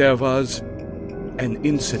 there was an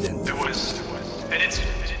incident. There was an incident.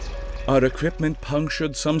 Our equipment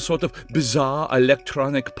punctured some sort of bizarre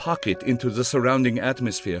electronic pocket into the surrounding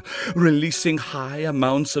atmosphere, releasing high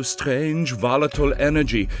amounts of strange, volatile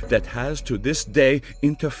energy that has to this day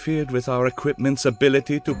interfered with our equipment's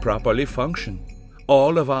ability to properly function.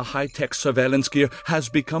 All of our high-tech surveillance gear has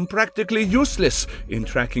become practically useless in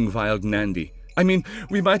tracking wild Nandi. I mean,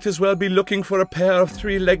 we might as well be looking for a pair of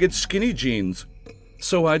three-legged skinny jeans.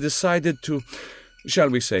 So I decided to, shall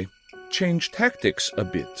we say, change tactics a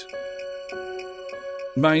bit.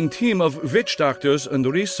 My team of witch doctors and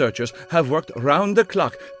researchers have worked round the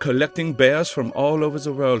clock collecting bears from all over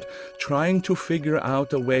the world, trying to figure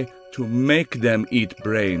out a way to make them eat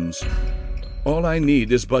brains. All I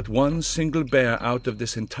need is but one single bear out of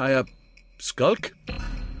this entire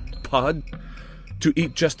pod to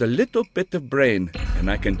eat just a little bit of brain,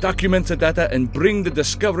 and I can document the data and bring the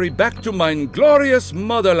discovery back to mine glorious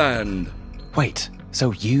motherland. Wait,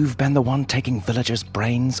 so you've been the one taking villagers'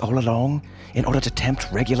 brains all along? In order to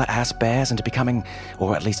tempt regular-ass bears into becoming,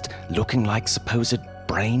 or at least looking like supposed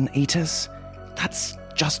brain eaters? That's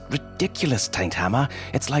just ridiculous, Taint Hammer.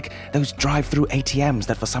 It's like those drive-through ATMs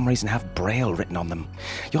that for some reason have Braille written on them.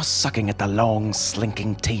 You're sucking at the long,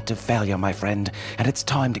 slinking teat of failure, my friend, and it's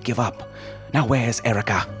time to give up. Now where's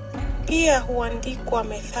Erica? Pia huandikwa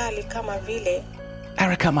methali kama vile.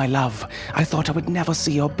 Erica, my love, I thought I would never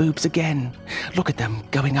see your boobs again. Look at them,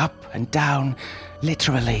 going up and down.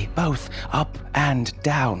 Literally, both up and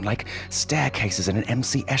down, like staircases in an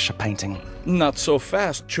M.C. Escher painting. Not so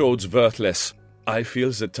fast, Chodes Worthless. I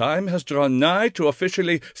feel the time has drawn nigh to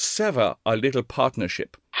officially sever our little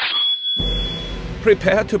partnership.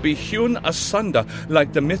 Prepare to be hewn asunder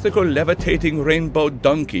like the mythical levitating rainbow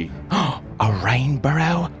donkey. A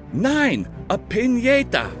rainbow? 9. A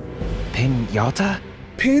piñata. Piñata?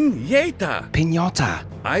 Piñata. Piñata.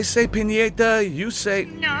 I say piñata, you say...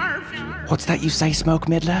 What's that you say, Smoke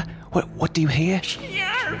Middler? What do you hear?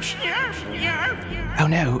 Oh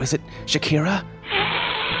no, is it Shakira?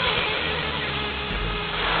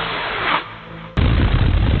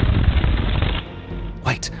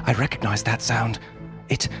 Wait, I recognize that sound.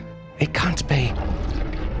 It can't be.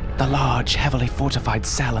 The large, heavily fortified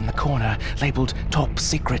cell in the corner, labeled Top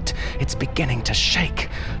Secret, it's beginning to shake.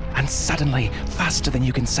 And suddenly, faster than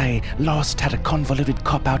you can say, Lost had a convoluted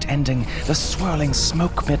cop-out ending. The swirling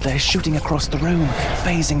smoke middler is shooting across the room,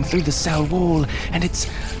 phasing through the cell wall, and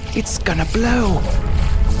it's gonna blow.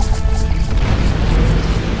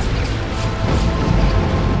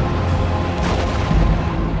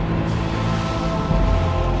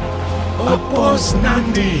 Boss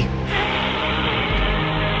Nandi!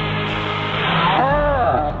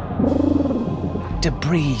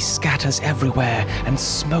 Debris scatters everywhere and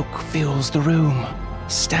smoke fills the room.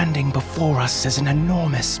 Standing before us is an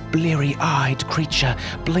enormous, bleary-eyed creature,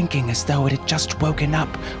 blinking as though it had just woken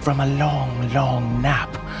up from a long, long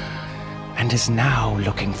nap, and is now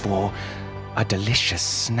looking for a delicious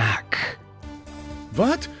snack.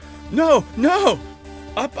 What? No!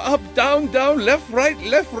 Up, down, left, right,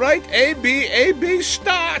 A, B,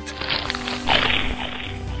 start!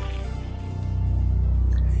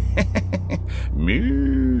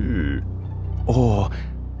 Moo. Or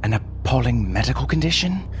an appalling medical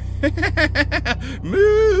condition?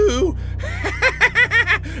 Moo!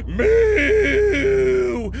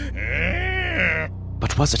 Moo!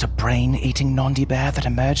 But was it a brain-eating Nondi bear that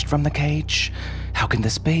emerged from the cage? How can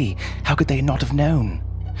this be? How could they not have known?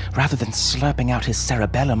 Rather than slurping out his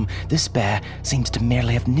cerebellum, this bear seems to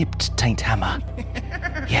merely have nipped Taint Hammer.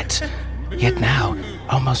 Yet now,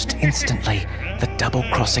 almost instantly, the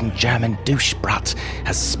double-crossing German douchebrat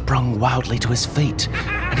has sprung wildly to his feet,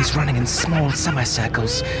 and he's running in small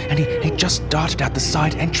semicircles, and he just darted out the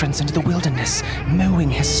side entrance into the wilderness, mooing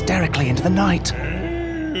hysterically into the night.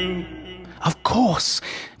 Of course,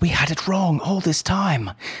 we had it wrong all this time.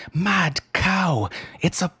 Mad cow.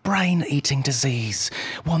 It's a brain-eating disease,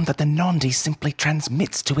 one that the Nondi simply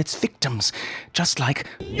transmits to its victims, just like...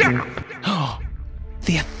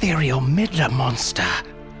 the ethereal Midler monster.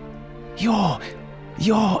 You're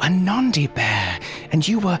a Nondi bear, and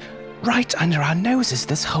you were right under our noses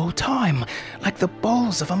this whole time, like the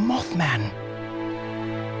balls of a Mothman.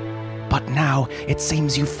 But now it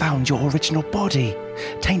seems you've found your original body.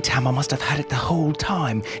 Taint Hammer must have had it the whole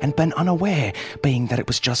time and been unaware, being that it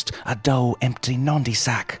was just a dull, empty Nondi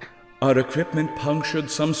sack. Our equipment punctured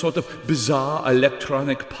some sort of bizarre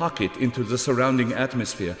electronic pocket into the surrounding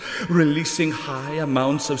atmosphere, releasing high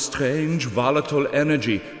amounts of strange, volatile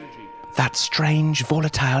energy. That strange,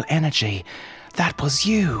 volatile energy, that was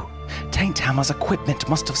you. Taint Hammer's equipment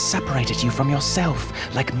must have separated you from yourself,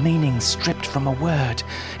 like meaning stripped from a word.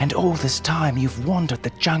 And all this time you've wandered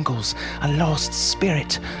the jungles, a lost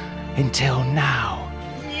spirit, until now.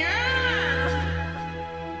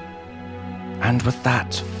 And with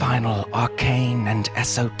that final arcane and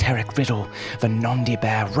esoteric riddle, the Nondi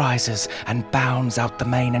bear rises and bounds out the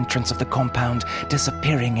main entrance of the compound,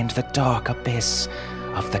 disappearing into the dark abyss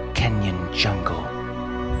of the Kenyan jungle.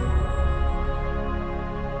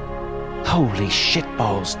 Holy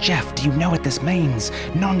shitballs, Jeff, do you know what this means?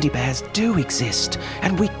 Nondi bears do exist,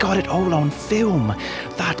 and we got it all on film.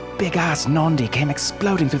 That big-ass Nondi came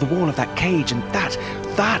exploding through the wall of that cage, and that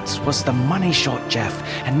was the money shot, Jeff,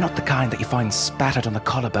 and not the kind that you find spattered on the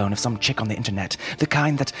collarbone of some chick on the internet, the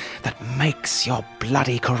kind that makes your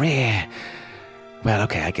bloody career. Well,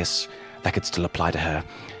 okay, I guess that could still apply to her.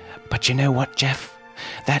 But you know what, Jeff?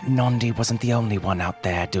 That Nondi wasn't the only one out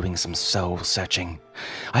there doing some soul-searching.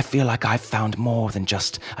 I feel like I've found more than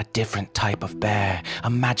just a different type of bear, a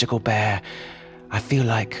magical bear. I feel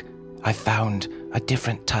like I found a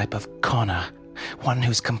different type of Connor. One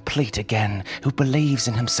who's complete again, who believes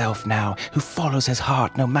in himself now, who follows his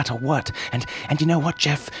heart no matter what. And you know what,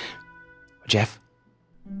 Jeff?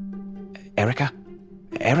 Erica?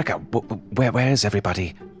 Where is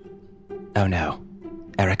everybody? Oh no.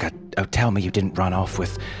 Erica, tell me you didn't run off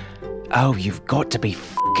with... Oh, you've got to be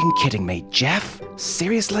f***ing kidding me. Jeff?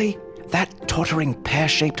 Seriously? That tottering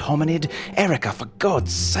pear-shaped hominid? Erica, for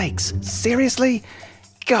God's sakes. Seriously?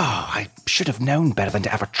 God, I should have known better than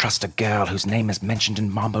to ever trust a girl whose name is mentioned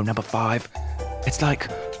in Mambo No. 5. It's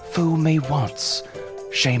like, fool me once,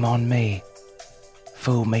 shame on me.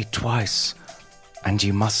 Fool me twice, And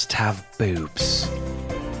you must have boobs.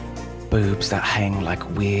 Boobs that hang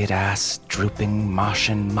like weird-ass, drooping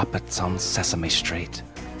Martian Muppets on Sesame Street.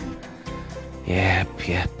 Yep.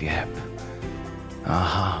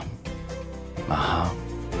 Uh-huh.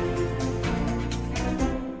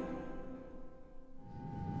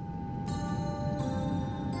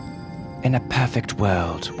 In a perfect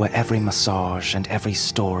world where every massage and every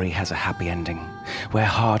story has a happy ending, where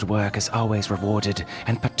hard work is always rewarded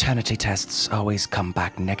and paternity tests always come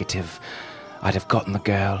back negative, I'd have gotten the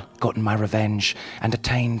girl, gotten my revenge, and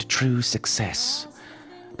attained true success.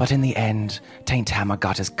 But in the end, Taint Hammer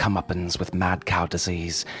got his comeuppance with mad cow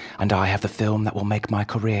disease, and I have the film that will make my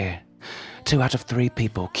career. 2 out of 3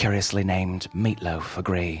 people curiously named Meatloaf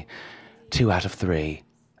agree. 2 out of 3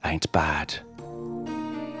 ain't bad.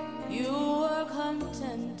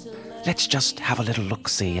 Let's just have a little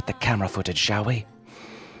look-see at the camera footage, shall we?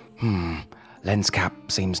 Lens cap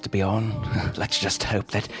seems to be on. Let's just hope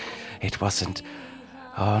that it wasn't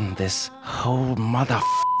on this whole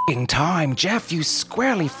mother-f***ing time. Jeff, you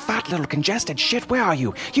squarely fat little congested shit, where are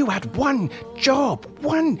you? You had one job.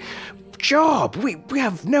 We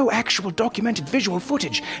have no actual documented visual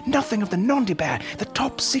footage. Nothing of the Nondi Bear, the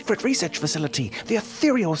top secret research facility, the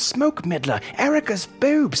ethereal smoke middler, Erica's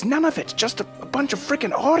boobs. None of it. Just a bunch of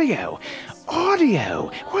frickin' audio.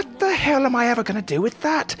 Audio? What the hell am I ever gonna do with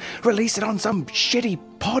that? Release it on some shitty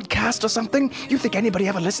podcast or something? You think anybody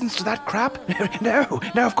ever listens to that crap? No,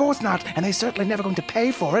 of course not. And they're certainly never going to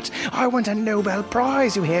pay for it. I want a Nobel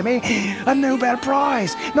Prize, you hear me? A Nobel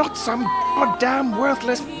Prize, not some goddamn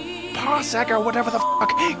worthless parsec or whatever the fuck.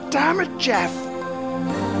 Damn it, Jeff.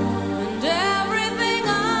 And everything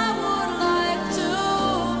I would like to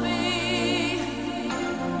be,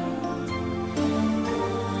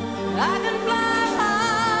 I can fly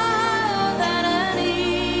higher than an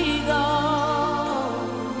eagle.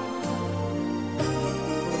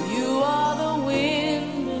 You are the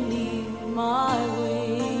wind beneath my wings.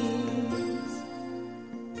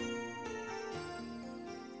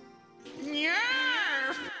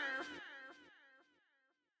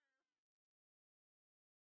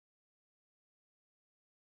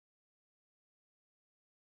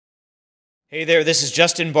 Hey there, this is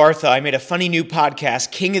Justin Bartha. I made a funny new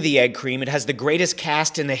podcast, King of the Egg Cream. It has the greatest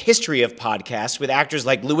cast in the history of podcasts with actors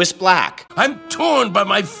like Louis Black. I'm torn by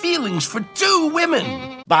my feelings for 2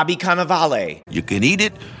 women. Bobby Cannavale. You can eat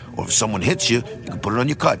it, or if someone hits you, you can put it on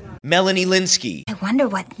your cut. Melanie Linsky. I wonder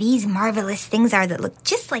what these marvelous things are that look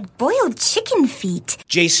just like boiled chicken feet.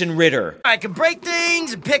 Jason Ritter. I can break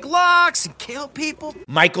things and pick locks and kill people.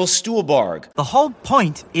 Michael Stuhlbarg. The whole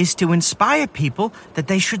point is to inspire people that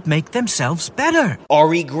they should make themselves better.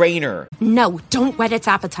 Ari Grainer. No, don't whet its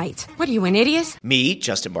appetite. What are you, an idiot? Me,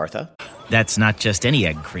 Justin Bartha. That's not just any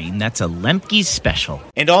egg cream, that's a Lemke's special.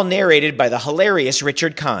 And all narrated by the hilarious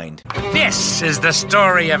Richard Kind. This is the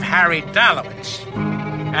story of Harry Dalowitz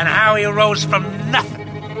and how he rose from nothing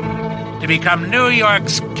to become New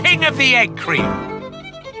York's King of the Egg Cream.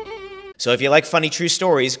 So if you like funny true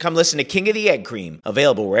stories, come listen to King of the Egg Cream,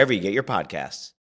 available wherever you get your podcasts.